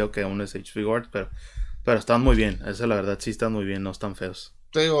esculpido que un SH Figure, pero están muy bien, esa la verdad sí están muy bien, no están feos.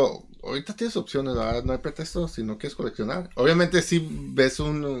 Te digo, ahorita tienes opciones, la verdad, no hay pretexto si no quieres coleccionar. Obviamente si ves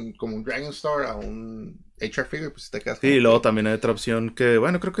como un Dragon Star a un HR Figure, pues te quedas Sí, y luego también hay otra opción que,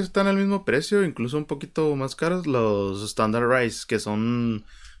 bueno, creo que están al mismo precio, incluso un poquito más caros, los Standard Rise, que son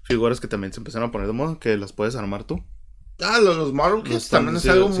figuras que también se empezaron a poner de moda, que las puedes armar tú. Los Model Kits también es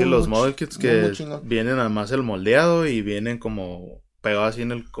algo muy... los Model Kits que muy vienen además el moldeado y vienen como pegados así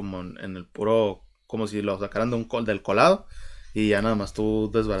como en el puro, como si lo sacaran del colado. Y ya nada más tú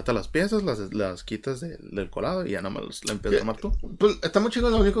desbaratas las piezas, las quitas del colado y ya nada más la empiezas a armar tú. Pues está muy chido,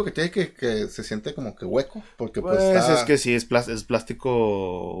 lo único que tiene que se siente como que hueco, porque pues es que sí, es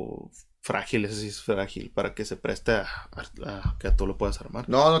plástico frágil, ese sí es frágil, para que se preste a que tú lo puedas armar.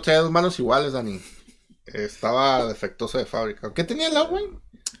 No traía dos manos iguales, Dani. Estaba defectuoso de fábrica. ¿Qué tenía el Outline?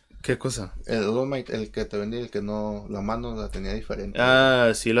 ¿Qué cosa? El All-Might, el que te vendí, el que no, la mano la tenía diferente.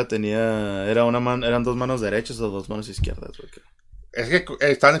 Sí la tenía, eran 2 manos derechas o 2 manos izquierdas, güey. Es que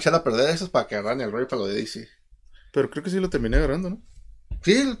estaban echando a perder esos para que agarran el rollo para lo de DC. Pero creo que sí lo terminé agarrando, ¿no?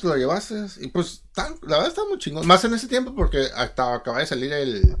 Sí, te lo llevaste. Y pues, la verdad está muy chingón. Más en ese tiempo porque hasta acaba de salir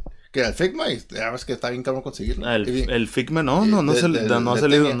que era el Figma y ya ves que está bien caro conseguirlo. El Figma no ha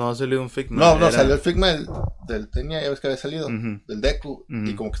salido un Figma. No, salió el Figma del Tenia, ya ves que había salido, del Deku,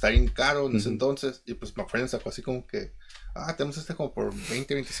 y como que está bien caro en ese entonces. Y pues McFarlane sacó así como que, tenemos como por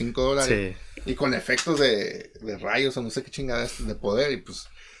 $20-25. Sí. Y con efectos de rayos o no sé qué chingadas de poder. Y pues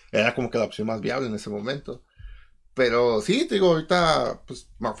era como que la opción más viable en ese momento. Pero sí, te digo, ahorita, pues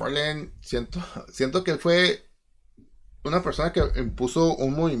McFarlane, siento que fue una persona que impuso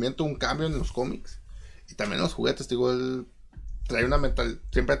un movimiento, un cambio en los cómics. Y también en los juguetes, digo, él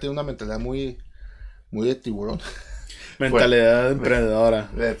siempre ha tenido una mentalidad muy de tiburón. Mentalidad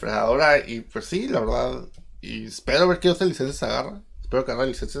emprendedora. Depredadora, y pues sí, la verdad. Y espero ver qué otras licencias agarra. Espero que agarre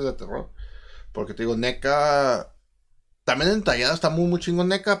licencias de terror. Porque te digo, NECA, también entallado está muy chingón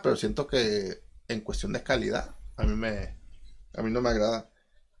NECA, pero siento que en cuestión de calidad, a mí no me agrada.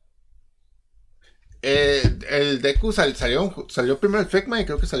 El Deku salió primero el Figma y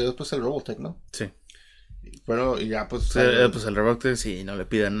creo que salió después el Robotech, ¿no? Sí. Bueno, y ya pues... Sí, pues el Robotech sí, no le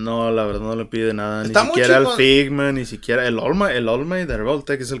piden, no, la verdad no le pide nada. Está ni siquiera el chico. Figma, ni siquiera el All Might de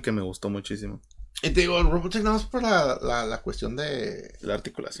Robotech es el que me gustó muchísimo. Y te digo, el Robotech nada más por la cuestión de... La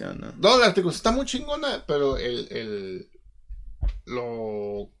articulación, ¿no? No, la articulación está muy chingona, pero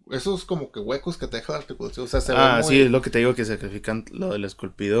esos como que huecos que te deja la articulación, o sea, se ve muy... sí, es lo que te digo, que sacrifican lo del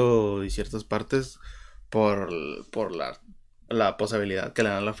esculpido y ciertas partes por la posibilidad que le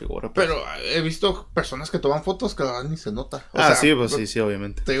dan a la figura. Pues. Pero he visto personas que toman fotos que la verdad ni se nota. Sí, pues sí,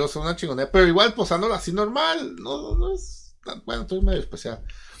 obviamente. Te digo, son una chingonera, pero igual posándola así normal, no es tan, bueno, estoy medio especial,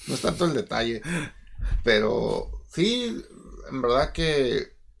 no es tanto el detalle, pero sí, en verdad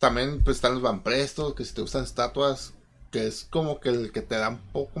que también pues están los vanprestos, que si te gustan estatuas, que es como que el que te da un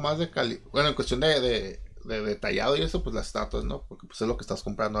poco más de calidad, bueno, en cuestión de detallado y eso, pues las estatuas, ¿no? Porque pues es lo que estás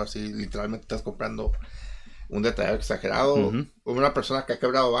comprando, a ver si literalmente estás comprando un detalle exagerado. Ujú. Una persona que ha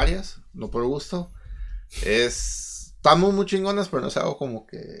quebrado varias, no por gusto. Están muy chingonas, pero no es algo como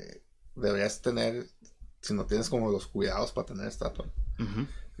que deberías tener si no tienes como los cuidados para tener estatua. Ujú.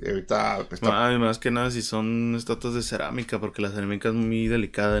 Y ahorita Más que nada si son estatuas de cerámica, porque la cerámica es muy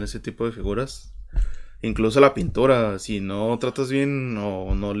delicada en ese tipo de figuras. Incluso la pintura, si no tratas bien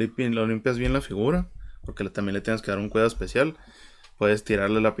o no limpias bien la figura, porque también le tienes que dar un cuidado especial, puedes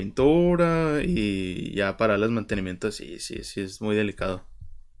tirarle la pintura y ya para darles mantenimiento, sí es muy delicado.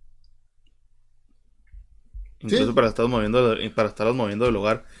 Incluso sí, para estarlas moviendo del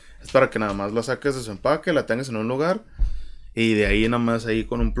lugar, es para que nada más la saques de su empaque, la tengas en un lugar y de ahí nada más ahí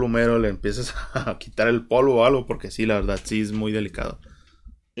con un plumero le empieces a quitar el polvo o algo, porque sí, la verdad sí es muy delicado.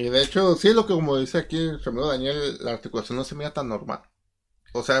 y de hecho, sí, lo que como dice aquí el amigo Daniel, la articulación no se mira tan normal.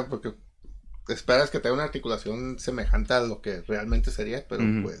 O sea, porque esperas que tenga una articulación semejante a lo que realmente sería,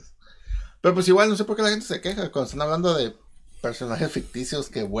 Ujú. pero pues igual no sé por qué la gente se queja cuando están hablando de personajes ficticios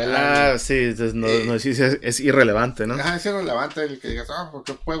que vuelan. Ah, sí, entonces no, eh, sí, sí, es irrelevante, ¿no? es irrelevante el que digas, ¿por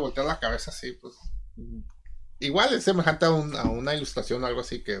qué puede voltear la cabeza así? Pues igual es semejante a una ilustración o algo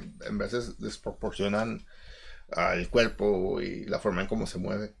así que en veces desproporcionan el cuerpo y la forma en cómo se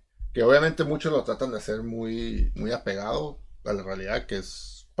mueve. Que obviamente muchos lo tratan de hacer muy apegado a la realidad, que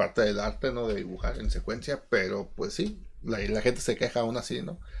es parte del arte, ¿no? De dibujar en secuencia, pero pues sí, la gente se queja aún así,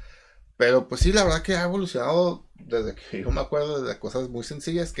 ¿no? Pero pues sí, la verdad que ha evolucionado desde que yo me acuerdo de cosas muy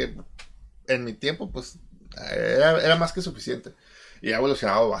sencillas que en mi tiempo pues era más que suficiente. Y ha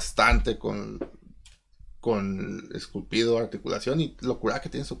evolucionado bastante con esculpido, articulación y locura que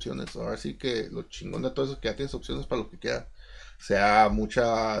tienes opciones. Ahora sí que lo chingón de todo eso es que ya tienes opciones para lo que quieras. Sea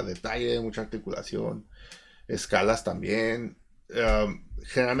mucha detalle, mucha articulación, escalas también.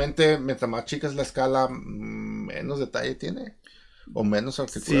 Generalmente, mientras más chica es la escala, menos detalle tiene o menos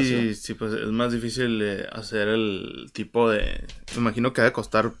articulación. Sí, sí, pues es más difícil hacer el tipo de... Me imagino que ha de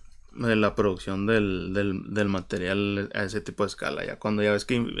costar la producción del material a ese tipo de escala. Ya cuando ya ves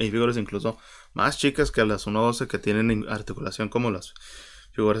que hay figuras incluso más chicas que las 1:12 que tienen articulación como las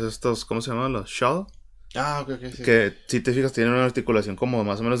figuras estos, ¿cómo se llaman? Los Shaw. Ah, ok, ok, sí. Que si te fijas tienen una articulación como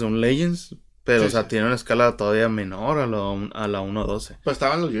más o menos de un Legends. Pero, o Sí, sí. sea, tiene una escala todavía menor a la 1:12. Pues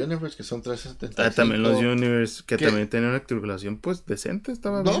estaban los Universe que son También los 375. Universe, que Que también tienen una articulación pues decente,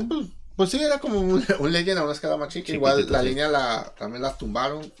 estaba no, bien. pues sí, era como un Legend a una escala más chica. Igual Chiquitita, la sí. línea también la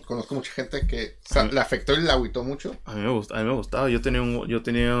tumbaron. Conozco mucha gente que A mí, le afectó y la agüitó mucho. a mí me gustaba.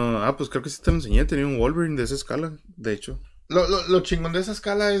 Pues creo que sí te lo enseñé. Tenía un Wolverine de esa escala, de hecho. Lo chingón de esa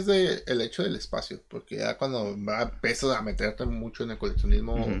escala es el hecho del espacio. Porque ya cuando empiezas a meterte mucho en el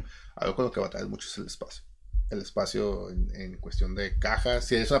coleccionismo, Ujú. algo con lo que batallas mucho es el espacio. El espacio en cuestión de cajas.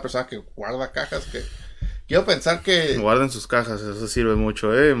 Si eres una persona que guarda cajas, que quiero pensar que Guarden sus cajas, eso sirve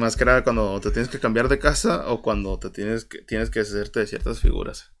mucho, ¿eh? Más que nada cuando te tienes que cambiar de casa o cuando tienes que deshacerte de ciertas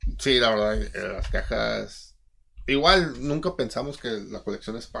figuras. sí, la verdad, las cajas. Igual nunca pensamos que la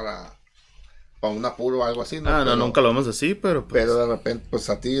colección es para un apuro o algo así, ¿no? Ah, no, nunca lo vemos así, pero Pero pues. de repente, pues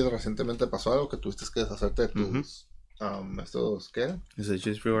a ti recientemente pasó algo que tuviste que deshacerte de Ujú. tus, estos, ¿qué eran? Ese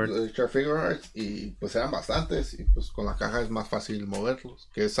Cheese Reward. Los figure arts y pues eran bastantes y pues con la caja es más fácil moverlos,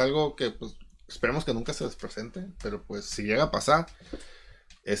 que es algo que pues esperemos que nunca se les presente, pero pues si llega a pasar,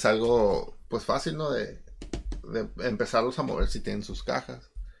 es algo pues fácil, ¿no? De empezarlos a mover si tienen sus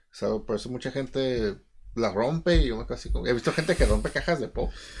cajas. Es algo, por eso mucha gente la rompe y yo casi he visto gente que rompe cajas de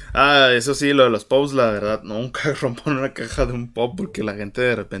pop. Ah, eso sí, lo de los pops, la verdad, nunca rompo una caja de un pop porque la gente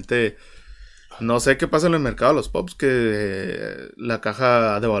de repente. No sé qué pasa en el mercado de los pops, que la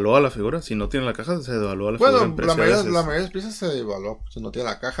caja devalúa la figura. Si no tiene la caja, se devalúa la figura en Bueno, precio a la veces. mayoría de las piezas se devaluó si no tiene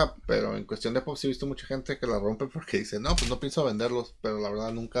la caja, pero en cuestión de pop sí he visto mucha gente que la rompe porque dice, no, pues no pienso venderlos, pero la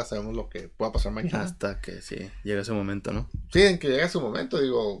verdad nunca sabemos lo que pueda pasar mañana. Hasta que sí, llega ese momento, ¿no? Sí, en que llegue su momento,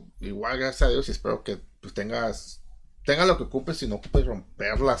 digo, igual gracias a Dios y espero que pues tenga lo que ocupes y no ocupes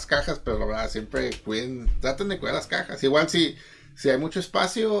romper las cajas, pero la verdad siempre traten de cuidar las cajas. Igual si hay mucho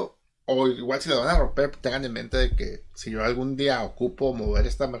espacio o igual si la van a romper, tengan en mente de que si yo algún día ocupo mover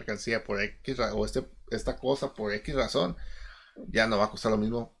esta mercancía por o esta cosa por X razón, ya no va a costar lo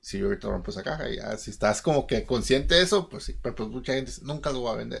mismo si yo ahorita rompo esa caja. Ya si estás como que consciente de eso, pues sí, pero pues mucha gente dice, nunca lo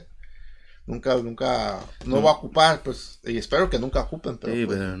va a vender. Nunca, no va a No, ocupar, pues, y espero que nunca ocupen, pero sí,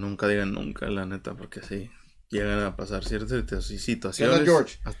 pues, pero nunca digan nunca, la neta, porque sí, llegan a pasar ciertas ¿qué onda, situaciones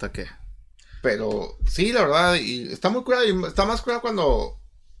George? hasta que. Pero sí, la verdad, y está muy curado, y está más curado cuando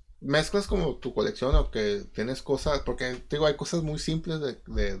mezclas como tu colección o que tienes cosas, porque te digo, hay cosas muy simples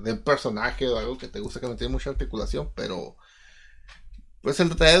de personaje o algo que te gusta que no tiene mucha articulación, pero pues el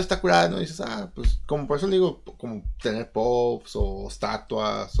detallado está curado, ¿no? Y dices, pues como por eso le digo, como tener pops o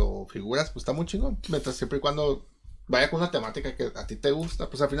estatuas o figuras, pues está muy chingón. Mientras siempre y cuando vaya con una temática que a ti te gusta,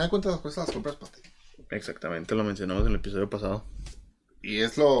 pues al final de cuentas las cosas las compras para ti. Exactamente, lo mencionamos en el episodio pasado. Y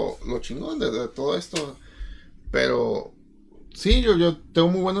es lo chingón de todo esto. Pero sí, yo tengo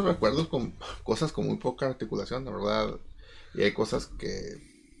muy buenos recuerdos con cosas con muy poca articulación, la verdad. Y hay cosas que,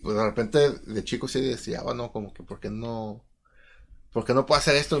 pues de repente de chico sí deseaba, ¿no? Como que, ¿por qué no puedo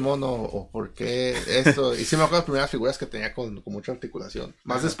hacer esto el mono? ¿O por qué esto? Y sí me acuerdo las primeras figuras que tenía con mucha articulación.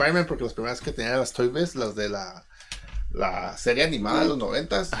 Más de Spider-Man, porque las primeras que tenía las Toy Biz, las de la serie animada de los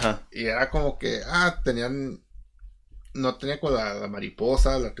 90s. Ajá. Y era como que, no tenía con la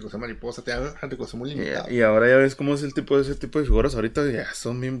mariposa, la articulación mariposa, tenía la articulación muy limitada. Y ahora ya ves cómo es ese tipo de figuras. Ahorita ya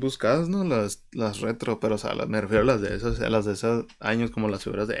son bien buscadas, ¿no? Las retro, pero o sea, me refiero a las de esos años, como las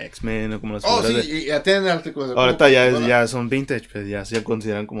figuras de X-Men o como las figuras sí, y ya tienen la articulación. Ahorita ya son vintage, pues ya se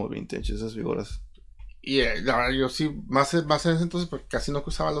consideran como vintage esas figuras. Y la verdad, yo sí, más en ese entonces, porque casi no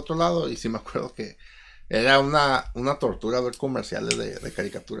cruzaba al otro lado, y sí me acuerdo que era una tortura ver comerciales de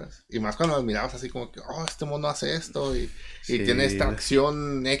caricaturas. Y más cuando los mirabas así como que, este mono hace esto y tiene esta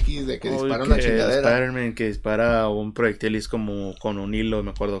acción X de que dispara una chingadera. Spider-Man que dispara un proyectil es como con un hilo,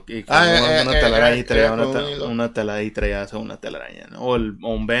 me acuerdo. Y una telaraña y traía una telaraña y traía una telaraña, ¿no? O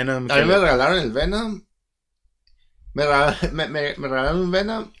un Venom. A mí me regalaron el Venom. Me regalaron un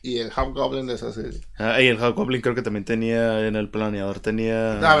Venom y el Hobgoblin de esa serie. Y el Hobgoblin creo que también tenía en el planeador,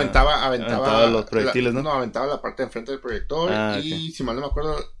 aventaba los proyectiles, ¿no? No, aventaba la parte de enfrente del proyector. Y okay. Si mal no me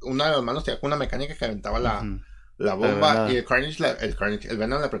acuerdo, una de las manos tenía una mecánica que aventaba la bomba. Y el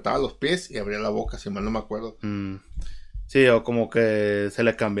Venom le apretaba los pies y abría la boca, si mal no me acuerdo. Sí, o como que se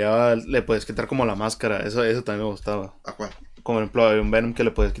le cambiaba, le puedes quitar como la máscara. Eso también me gustaba. ¿A cuál? Como por ejemplo, hay un Venom que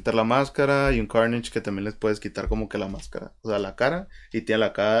le puedes quitar la máscara y un Carnage que también les puedes quitar como que la máscara. O sea, la cara. Y tiene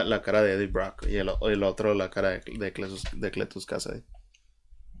la cara de Eddie Brock. Y el otro la cara de Cletus Kasady.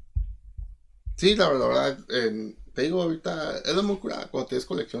 Sí, la verdad, te digo ahorita, es muy curada. Cuando tienes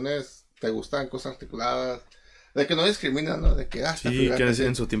colecciones, te gustan cosas articuladas. De que no discriminan, ¿no? De que, sí, que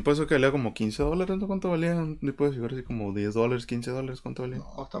en su tiempo eso que valía como $15, ¿no? ¿Cuánto valía un tipo de figura así como $10, $15? ¿Cuánto valía?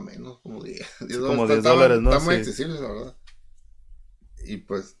 No, hasta menos, como 10. Sí, como $10, ¿no? Está muy accesible, la verdad. Y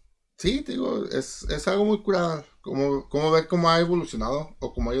pues, sí, te digo, es algo muy curado. Como ver cómo ha evolucionado,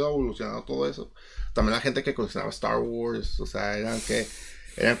 o cómo ha ido evolucionando todo eso. También la gente que coleccionaba Star Wars, o sea, eran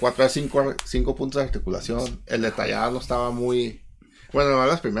 4 a 5 puntos de articulación. El detallado no estaba muy... Bueno,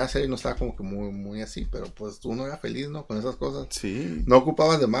 las primeras series no estaba como que muy, muy así, pero pues uno era feliz, ¿no? Con esas cosas. Sí. No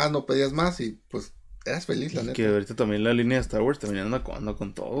ocupabas de más, no pedías más y pues eras feliz, la neta. Que ahorita también la línea de Star Wars también anda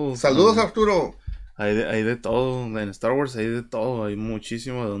con todo. Saludos, Arturo. Hay de todo, en Star Wars hay de todo, hay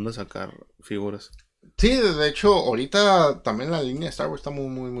muchísimo de dónde sacar figuras. Sí, de hecho, ahorita también la línea de Star Wars está muy,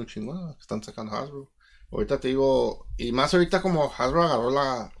 muy, muy chingona. Están sacando Hasbro. Ahorita te digo, y más ahorita como Hasbro agarró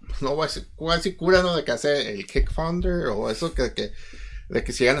no voy a decir cura, ¿no? De que hace el Kickfounder o eso de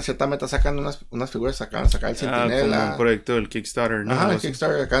que si llegan a cierta meta sacan unas figuras, sacar el Centinela. Como un proyecto del Kickstarter, ¿no? Ajá, el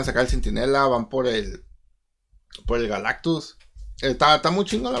Kickstarter, acaban de sacar el Centinela, van por el Galactus. Está muy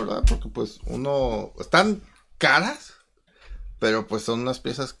chingo, la verdad, porque pues están caras, pero pues son unas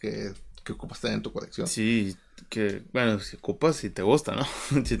piezas que ocupas tener en tu colección. Sí, que, bueno, si ocupas, si te gusta, ¿no?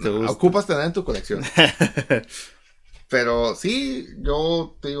 Si te gusta. Ocupas tener en tu colección. Pero sí,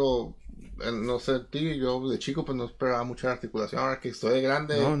 yo te digo, no sé, yo de chico pues no esperaba mucha articulación. Ahora que estoy de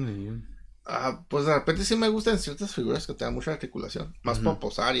grande, pues de repente sí me gustan ciertas figuras que tengan mucha articulación. Más para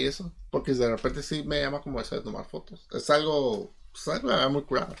posar y eso. Porque de repente sí me llama como eso de tomar fotos. Es algo muy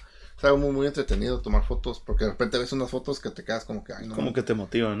curado. Es algo muy, muy entretenido tomar fotos. Porque de repente ves unas fotos que te quedas como que, ay, no. Como que te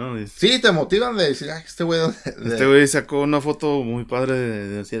motivan, ¿no? Sí, te motivan de decir, ay, este güey sacó una foto muy padre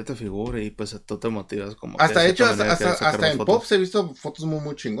de cierta figura y pues tú te motivas como hasta hecho, hasta en Pops he visto fotos muy,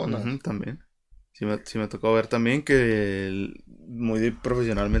 muy chingonas. También. Sí me tocó ver también que muy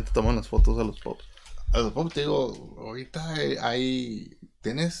profesionalmente toman las fotos a los Pops. A los Pops, te digo, ahorita hay...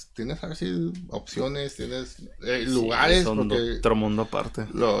 Tienes a ver si opciones, tienes lugares. Son porque otro mundo aparte.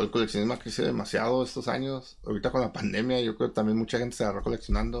 El coleccionismo ha crecido demasiado estos años. Ahorita con la pandemia, yo creo que también mucha gente se agarró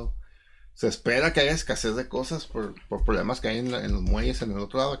coleccionando. Se espera que haya escasez de cosas por problemas que hay en los muelles en el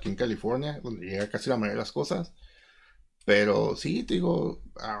otro lado, aquí en California, donde llega casi la mayoría de las cosas. Pero sí, te digo,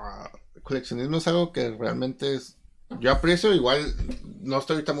 coleccionismo es algo que realmente yo aprecio. Igual no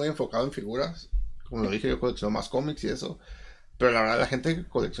estoy ahorita muy enfocado en figuras. Como lo dije, yo colecciono más cómics y eso. Pero la verdad, la gente que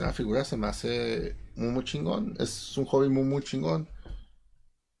colecciona figuras se me hace muy, muy chingón. Es un hobby muy, muy chingón.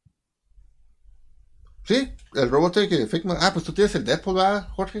 Sí, el Robotech y el Figma. Pues tú tienes el Deadpool, ¿verdad,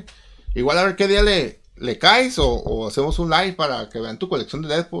 Jorge? Igual a ver qué día le le caes o hacemos un live para que vean tu colección de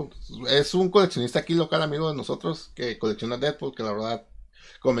Deadpool. Es un coleccionista aquí local, amigo de nosotros, que colecciona Deadpool, que la verdad,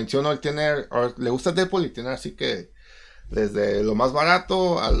 como menciono, él tiene, le gusta Deadpool y tiene así que desde lo más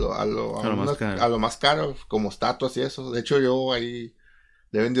barato a lo más caro, como estatuas y eso. De hecho, yo ahí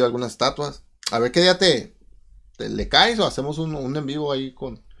le he vendido algunas estatuas. A ver qué día te le caes o hacemos un en vivo ahí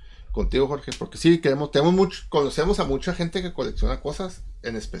contigo, Jorge. Porque sí, conocemos a mucha gente que colecciona cosas,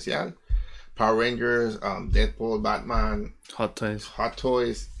 en especial Power Rangers, Deadpool, Batman, Hot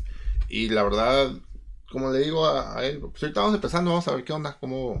Toys. Y la verdad, como le digo a él, pues ahorita vamos empezando, vamos a ver qué onda,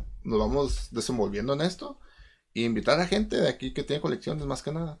 cómo nos vamos desenvolviendo en esto. Y invitar a gente de aquí que tiene colecciones más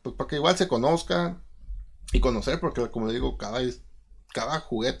que nada. Pues para que igual se conozcan y conocer, porque como le digo, cada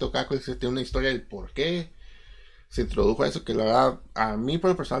juguete o cada colección tiene una historia del por qué se introdujo a eso, que la verdad a mí por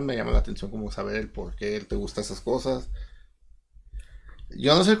lo personal me llama la atención como saber el por qué te gustan esas cosas.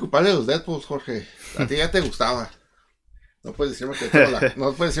 Yo no soy el culpable de los Deadpools, Jorge. A ti ya te gustaba. No puedes decirme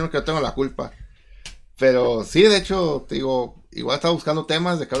que yo tengo la culpa. Pero sí, de hecho, te digo, igual estaba buscando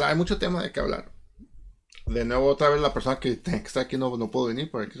temas de que hablar. Hay mucho tema de que hablar. De nuevo, otra vez la persona que tiene que estar aquí no puedo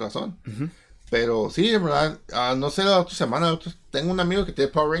venir por X razón. Uh-huh. Pero sí, en verdad, no sé la otra semana. Tengo un amigo que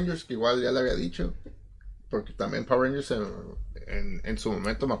tiene Power Rangers, que igual ya le había dicho. Porque también Power Rangers en su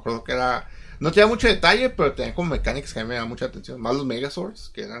momento me acuerdo que era... No tenía mucho detalle, pero tenía como mecánicas que a mí me daban mucha atención. Más los Megazords,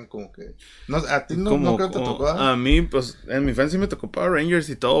 que eran como que... No, a ti no creo que te tocó. A mí, pues, en mi fan sí me tocó Power Rangers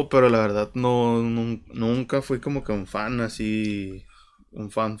y todo, pero la verdad nunca fui como que un fan así... Un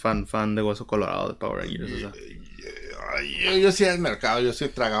fan de Hueso Colorado de Power Rangers, o sea. Yo sí era el mercado, yo sí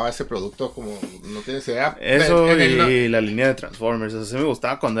tragaba ese producto como no tienes idea. Eso y la línea de Transformers, o sea, sí me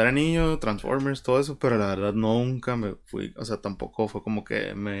gustaba cuando era niño, Transformers, todo eso, pero la verdad nunca me fui, o sea, tampoco fue como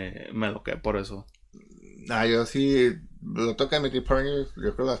que me aloqué por eso. Yo sí, lo toca admitir, Power Rangers,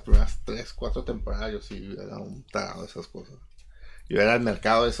 yo creo las primeras 3, 4 temporadas yo sí era un tarado de esas cosas. Yo era el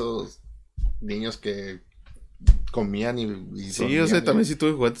mercado de esos niños que comían y sí, o sea, también sí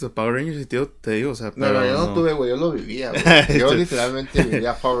tuve juguetes de Power Rangers y tío, te digo, o sea, pero no, yo no tuve, güey, yo lo vivía, güey. Yo literalmente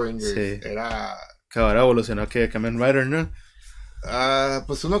vivía Power Rangers. Sí. Era... Que ahora evolucionó que Kamen Rider, ¿no?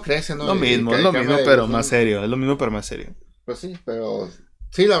 Pues uno crece, ¿no? Es lo mismo, pero más serio, es lo mismo, pero más serio. Pues sí, pero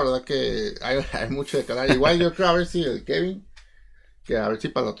sí, la verdad que hay mucho de cada. Igual yo creo a ver si el Kevin, que a ver si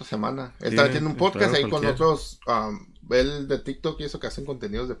para la otra semana. Él también tiene un podcast ahí con otros, él de TikTok y eso que hacen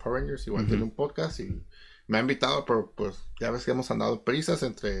contenidos de Power Rangers, igual tiene un podcast y... Me ha invitado, pero pues ya ves que hemos andado prisas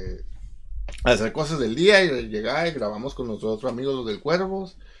entre hacer cosas del día y llegar y grabamos con nuestros otros amigos los del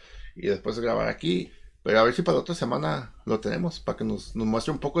Cuervos y después de grabar aquí. Pero a ver si para la otra semana lo tenemos para que nos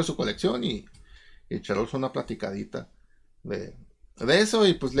muestre un poco de su colección y echarnos una platicadita de eso.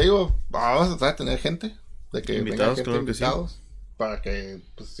 Y pues le digo, vamos a tratar de tener gente, de que invitados, venga gente invitados, sí. Para que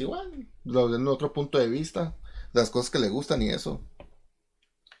pues igual lo den otro punto de vista de las cosas que le gustan y eso.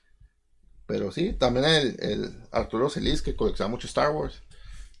 Pero sí, también el Arturo Celis, que colecciona mucho Star Wars.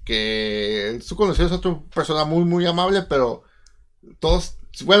 Que su conocido es otra persona muy, muy amable, pero todos,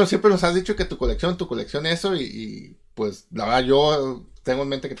 bueno, siempre nos has dicho que tu colección eso. Y pues la verdad, yo tengo en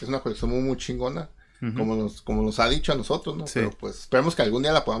mente que tienes una colección muy, muy chingona. Uh-huh. Como nos ha dicho a nosotros, ¿no? Sí. Pero pues esperemos que algún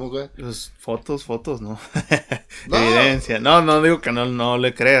día la podamos ver. Pues fotos, ¿no? Evidencia. No digo que no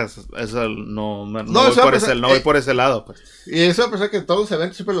le creas. Eso no voy por ese lado, pues. Y es una persona que en todos los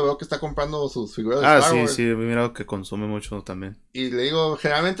eventos siempre lo veo que está comprando sus figuras de Star Wars. Sí, he mirado que consume mucho también. Y le digo,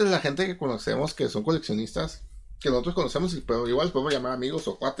 generalmente es la gente que conocemos que son coleccionistas, que nosotros conocemos, pero igual les podemos llamar amigos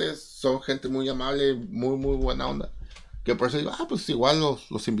o cuates, son gente muy amable, muy, muy buena onda. Que por eso digo, pues igual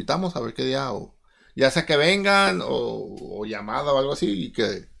los invitamos a ver qué día o... Ya sea que vengan o llamada o algo así y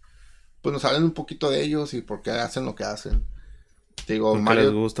que pues nos hablen un poquito de ellos y por qué hacen lo que hacen. Te digo, porque Mario...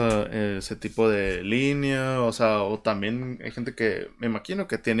 les gusta ese tipo de línea, o sea, o también hay gente que me imagino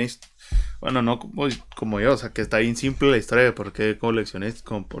que tiene, bueno, no como yo, o sea, que está bien simple la historia de por qué coleccioné,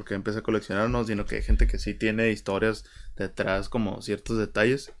 como por qué empecé a coleccionar, no, sino que hay gente que sí tiene historias detrás, como ciertos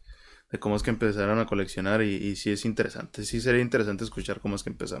detalles de cómo es que empezaron a coleccionar y sí es interesante, sí sería interesante escuchar cómo es que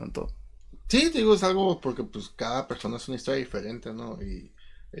empezaron todo. Sí, te digo, es algo porque pues cada persona es una historia diferente, ¿no? Y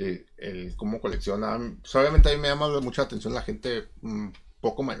el cómo colecciona. Pues, obviamente a mí me llama mucha atención la gente un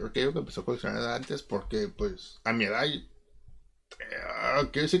poco mayor que yo que empezó a coleccionar antes porque pues a mi edad,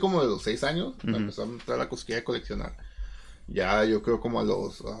 quiero decir como de los 6 años, me empezó a entrar la cosquilla de coleccionar. Ya yo creo como a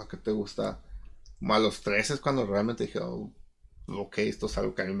los, ¿qué te gusta? Como a los 13 es cuando realmente dije, ok, esto es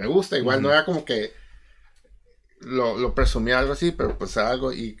algo que a mí me gusta. Igual no era como que lo presumía algo así, pero pues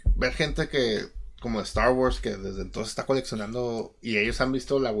algo, y ver gente que como Star Wars que desde entonces está coleccionando y ellos han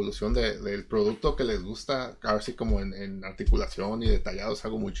visto la evolución del producto que les gusta, ahora sí como en articulación y detallado, es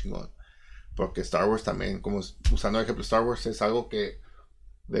algo muy chingón. Porque Star Wars también, como usando el ejemplo, Star Wars es algo que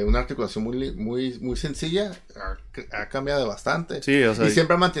de una articulación muy sencilla ha cambiado bastante. Sí, o sea, y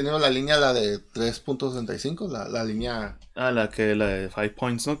siempre ha mantenido la línea, la de 3.65, la línea... la de 5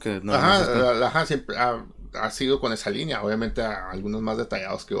 points, ¿no? Que no, no Ajá, sé cuál. ajá, siempre ha sido con esa línea, obviamente algunos más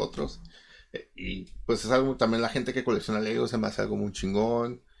detallados que otros. Y pues es algo, también la gente que colecciona Legos se me hace algo muy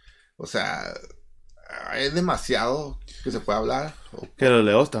chingón. O sea, es demasiado que se puede hablar. Que los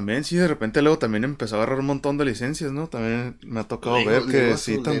Legos también, sí, de repente Lego también empezó a agarrar un montón de licencias, ¿no? También me ha tocado ver que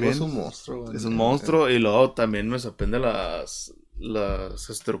sí, Lego es también un monstruo. es un monstruo. Y luego también me sorprende las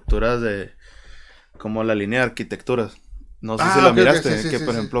estructuras de, como la línea de arquitecturas. No sé si la miraste, que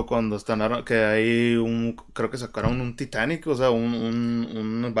por ejemplo cuando están, que hay creo que sacaron un Titanic, o sea,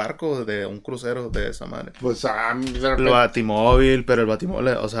 un barco de un crucero de esa madre. Pues de El repente... Batimóvil, pero el Batimóvil,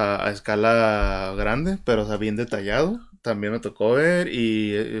 o sea, a escala grande, pero o sea, bien detallado. También me tocó ver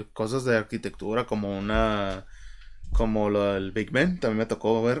y cosas de arquitectura como lo del Big Ben, también me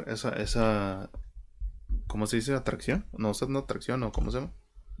tocó ver esa, ¿cómo se dice? Atracción, no sé, no atracción o cómo se llama.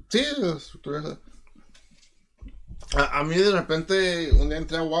 Sí, la estructura. A mí de repente un día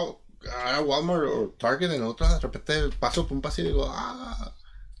entré a Walmart o Target en otra, de repente paso por un pasillo y digo,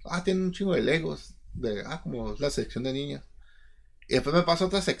 tiene un chingo de Legos, como la sección de niños. Y después me paso a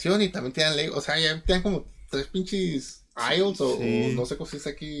otra sección y también tienen Legos, o sea, ya tienen como tres pinches aisles o Sí. no sé cómo se dice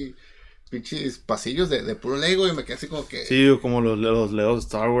aquí, pinches pasillos de puro Lego y me quedé así como que... Sí, o como los Legos de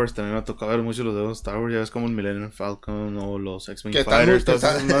Star Wars, también me ha tocado ver mucho los Legos de Star Wars, ya ves como el Millennium Falcon o los X-Men Fighters, todas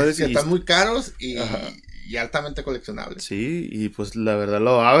esas madres. Que están muy caros Ajá. y altamente coleccionables. Sí, y pues la verdad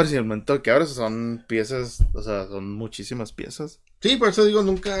lo abres y el momento que abres son piezas, o sea, son muchísimas piezas. Sí, por eso digo,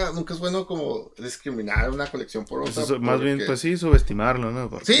 nunca es bueno como discriminar una colección por Pues otra. eso, más bien, pues sí, subestimarlo, ¿no?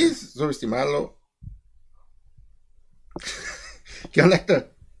 Porque... Sí, subestimarlo. ¿Qué onda,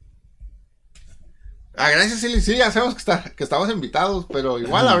 Héctor? Gracias, Silly. Sí, ya sabemos que estamos invitados, pero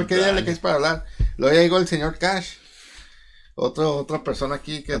igual a ver qué día le caes para hablar. Luego ya llegó el señor Cash. Otra persona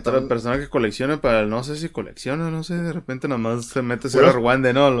aquí que... Otra persona que colecciona, para no sé si colecciona, no sé, de repente nomás se mete a ser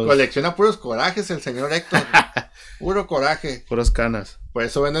argüende, ¿no? Colecciona puros corajes el señor Héctor. Puro coraje. Puras canas. Por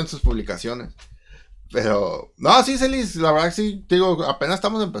eso venden sus publicaciones. Pero, no, sí, Celis, la verdad que sí, digo, apenas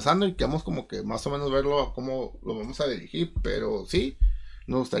estamos empezando y queremos como que más o menos verlo cómo lo vamos a dirigir, pero sí,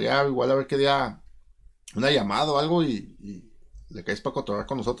 nos gustaría igual a ver qué día una llamada o algo y le caes para cotorrear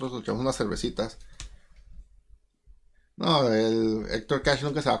con nosotros, echamos unas cervecitas. No, el Héctor Cash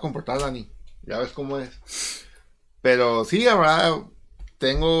nunca se va a comportar, Dani, ya ves cómo es. Pero sí, la verdad,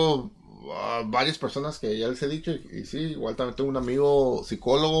 tengo varias personas que ya les he dicho y sí, igual también tengo un amigo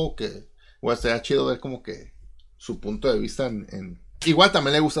psicólogo que igual estaría chido ver como que su punto de vista igual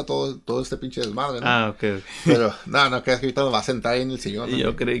también le gusta todo este pinche desmadre, ¿no? Ok. Pero no, que ahorita nos va a sentar ahí en el sillón. Y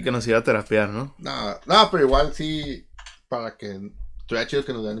yo creí que nos iba a terapiar, ¿no? No, pero igual sí, para que estaría chido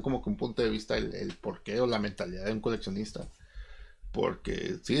que nos den como que un punto de vista el porqué o la mentalidad de un coleccionista.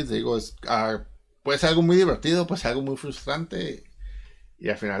 Porque sí, te digo, puede ser algo muy divertido, puede ser algo muy frustrante. Y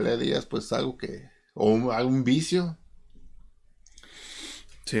al final de días, pues algo que... O algún vicio.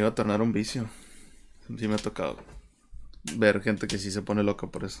 Sí, va a tornar un vicio. Sí me ha tocado ver gente que sí se pone loca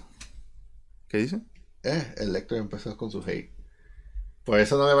por eso. ¿Qué dice? El Lector empezó con su hate. Por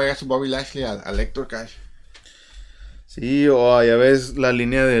eso no le vaya a su Bobby Lashley al Lector Cash. Sí, o ya ves la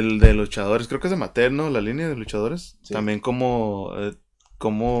línea de luchadores. Creo que es de Mattel, ¿no? La línea de luchadores. Sí. También como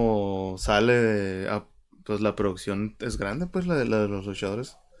sale... pues la producción es grande, pues la de los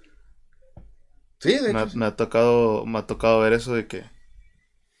luchadores. Sí, de hecho. Me ha tocado ver eso de que...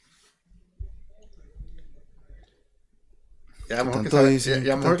 Ya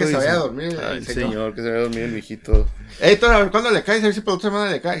mejor que se vaya a dormir. El señor, que se vaya a dormir el viejito. Héctor, a ver cuándo le caes, a ver si por otra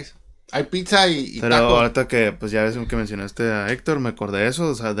semana le caes. Hay pizza y pero tacos. ahorita que, pues ya ves que mencionaste a Héctor, me acordé de eso,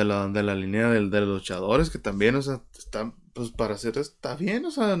 o sea, de la línea de los luchadores, que también, o sea, está, pues para hacer, está bien,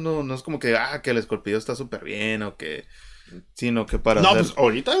 o sea, no es como que el escorpión está súper bien, o que, sino que para hacer... pues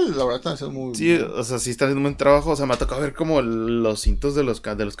ahorita la verdad está haciendo muy... Sí, o sea, sí está haciendo un buen trabajo, o sea, me ha tocado ver como los cintos de los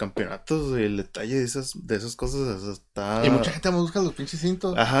campeonatos, el detalle de esas cosas, o sea, está... Y mucha gente busca los pinches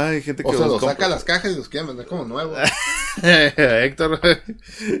cintos. Ajá, hay gente que o sea, los saca a las cajas y los quieren vender como nuevos. Héctor.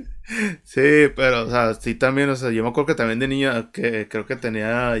 Sí, pero, o sea, sí también, o sea, yo me acuerdo que también de niña, que creo que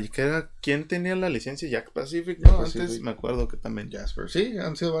tenía, ¿quién tenía la licencia? Jack Pacific, ¿no? Pacific. Antes me acuerdo que también. Jasper, sí,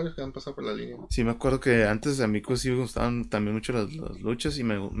 han sido varios que han pasado por la línea. Sí, me acuerdo que antes a mí pues, sí me gustaban también mucho las luchas y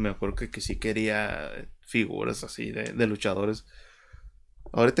me acuerdo que sí quería figuras así de luchadores.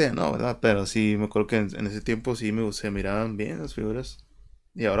 Ahorita ya no, ¿verdad? Pero sí, me acuerdo que en ese tiempo sí se miraban bien las figuras.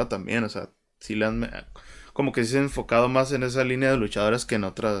 Y ahora también, o sea, sí como que sí se ha enfocado más en esa línea de luchadores que en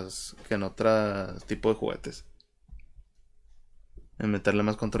otras tipo de juguetes. En meterle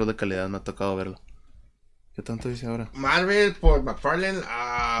más control de calidad me ha tocado verlo. ¿Qué tanto dice ahora? Marvel por McFarlane,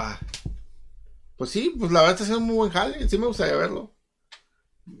 pues sí, pues la verdad está haciendo un muy buen jale, sí me gustaría verlo.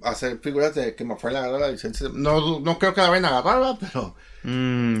 Hacer figuras de que McFarlane agarra la licencia. No creo que la vayan a agarrar, ¿verdad? Pero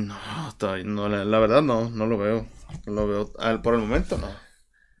No, todavía no, la verdad no lo veo. No lo veo. Por el momento no.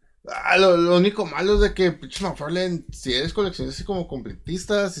 Lo único malo es de que pinche McFarlane, si eres coleccionista así como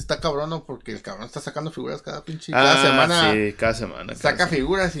completista, si está cabrón, ¿no? Porque el cabrón está sacando figuras cada pinche. Cada semana. Sí, cada semana. Saca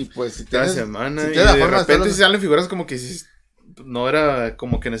figuras y pues si cada tienes. semana. Si Y tienes de la forma repente de si salen figuras como que no era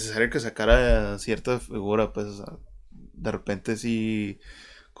como que necesario que sacara cierta figura, pues, o sea, de repente sí.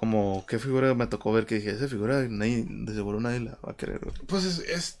 Como, ¿qué figura me tocó ver? Que dije, esa figura de seguro nadie la va a querer, güey. Pues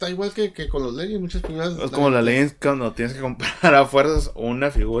está igual que con los Legends, muchas figuras. Es como la Legends cuando tienes que comprar a fuerzas una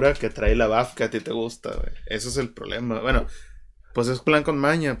figura que trae la buff que a ti te gusta, güey. Eso es el problema. Bueno, pues es plan con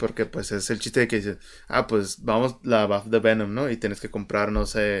maña, porque pues es el chiste de que dices, pues vamos la buff de Venom, ¿no? Y tienes que comprar, no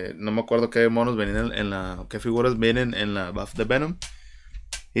sé, no me acuerdo qué monos venían qué figuras vienen en la buff de Venom.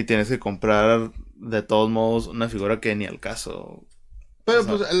 Y tienes que comprar de todos modos una figura que ni al caso. Pero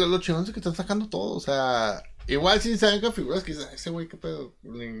pues lo chingón es que están sacando todo, o sea, igual si sacan figuras que ese güey qué pedo,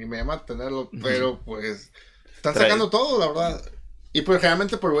 ni me llama a tenerlo, pero pues están sacando todo, la verdad. Y pues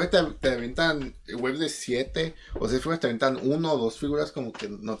generalmente por web te aventan web de 7 o 6 figuras, te aventan 1 o 2 figuras como que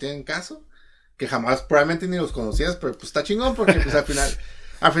no tienen caso, que jamás probablemente ni los conocías, pero pues está chingón porque pues al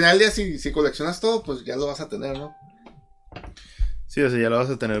final del día si coleccionas todo, pues ya lo vas a tener, ¿no? Sí, o sea, ya lo vas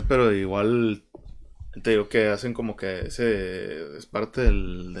a tener, pero igual te digo que hacen como que ese es parte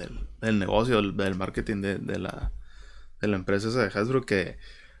del negocio, del marketing de la empresa esa de Hasbro que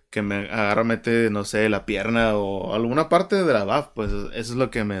me agarra, mete, no sé, la pierna o alguna parte de la BAF, pues eso es lo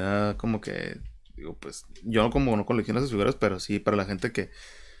que me da como que, digo, pues yo como no colecciono esas figuras, pero sí para la gente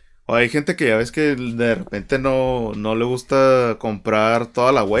o hay gente que ya ves que de repente no le gusta comprar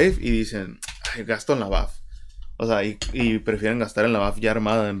toda la wave y dicen, ay, gasto en la BAF. O sea, y prefieren gastar en la buff ya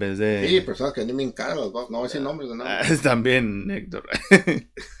armada en vez de... Sí, personas que ni me encaran los buffs, no voy a decir nombres de nada. También, Héctor.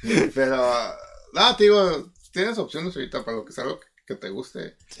 Pero, te digo, tienes opciones ahorita para lo que sea algo que te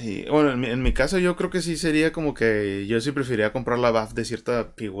guste. Sí, bueno, en mi caso yo creo que sí sería como que yo sí preferiría comprar la buff de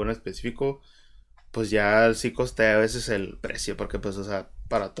cierta figura en específico. Pues ya sí costea a veces el precio, porque pues, o sea,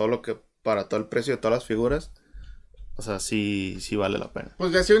 para todo el precio de todas las figuras... O sea, sí vale la pena.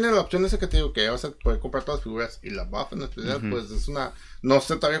 Pues ya si viene la opción esa que te digo, que ya vas a poder comprar todas las figuras y la buff en especial, pues es una... No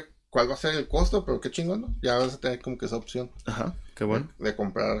sé todavía cuál va a ser el costo, pero qué chingón, ¿no? Ya vas a tener como que esa opción. Ajá, qué bueno. De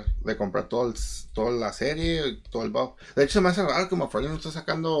comprar toda la serie, todo el buff. De hecho, se me hace raro que McFarlane no está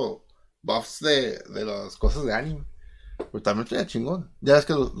sacando buffs de las cosas de anime. Pues también estaría chingón. Ya ves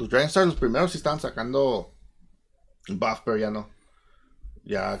que los Dragon Stars, los primeros sí estaban sacando buff, pero ya no.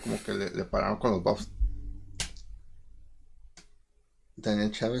 Ya como que le pararon con los buffs.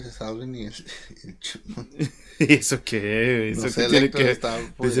 Daniel Chávez es Alvin y el ¿Y eso qué? ¿Eso no sé, qué tiene Héctor que...? está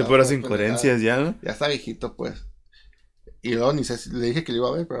Dice puras incoherencias ya, ¿no? Ya está viejito, pues. Y luego ni sé si le dije que lo iba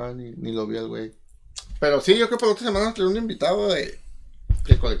a ver, pero ni lo vi al güey. Pero sí, yo creo que por otra semana tengo un invitado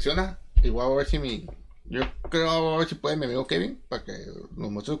que colecciona. Igual a ver si yo creo a ver si puede mi amigo Kevin para que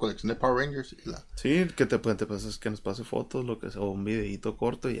nos muestre su colección de Power Rangers. Sí, que te pases que nos pase fotos, lo que sea, o un videito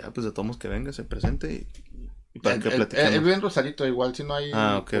corto y ya, pues de todos que venga, se presente y para que platiquemos. Él vive en Rosarito, igual si no hay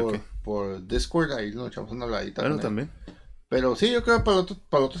okay. por Discord, ahí nos echamos una habladita. Bueno, también. Pero sí, yo creo que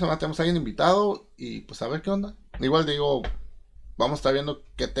para la otra semana tenemos a alguien invitado y pues a ver qué onda. Igual digo, vamos a estar viendo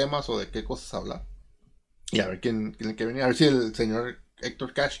qué temas o de qué cosas hablar. Y a ver quién quiere venir. A ver si el señor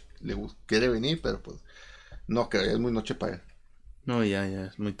Héctor Cash quiere venir, pero pues no creo, es muy noche para él. No, ya,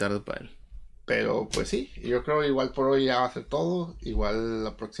 es muy tarde para él. Pero pues sí, yo creo igual por hoy ya va a ser todo. Igual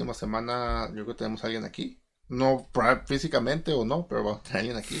la próxima semana yo creo que tenemos a alguien aquí. No físicamente o no, pero vamos a tener a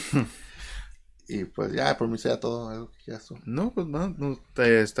alguien aquí. Y pues ya, por mí sería todo. Algo que quieras tú. No, pues no,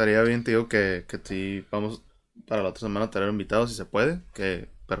 te estaría bien, te digo que sí, vamos para la otra semana a tener invitados si se puede, que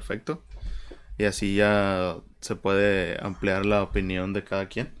perfecto. Y así ya se puede ampliar la opinión de cada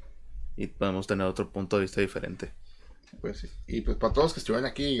quien y podemos tener otro punto de vista diferente. Pues sí. Y pues para todos los que estuvieron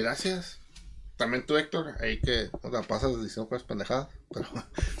aquí, gracias. También tú, Héctor, ahí que no te pasas diciendo cosas pendejadas, pero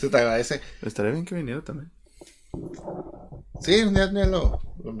se te agradece. Estaría bien que viniera también. Sí,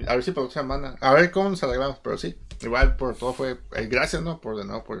 a ver si para otra semana. A ver cómo nos arreglamos, pero sí. Igual por todo fue gracias, ¿no? De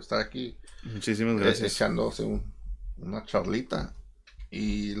nuevo por estar aquí. Muchísimas gracias. Echándose una charlita.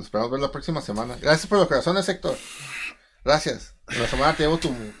 Y los esperamos ver la próxima semana. Gracias por los corazones, Héctor. Gracias. En la semana te llevo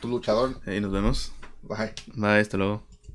tu luchador. Y nos vemos. Bye. Bye, hasta luego.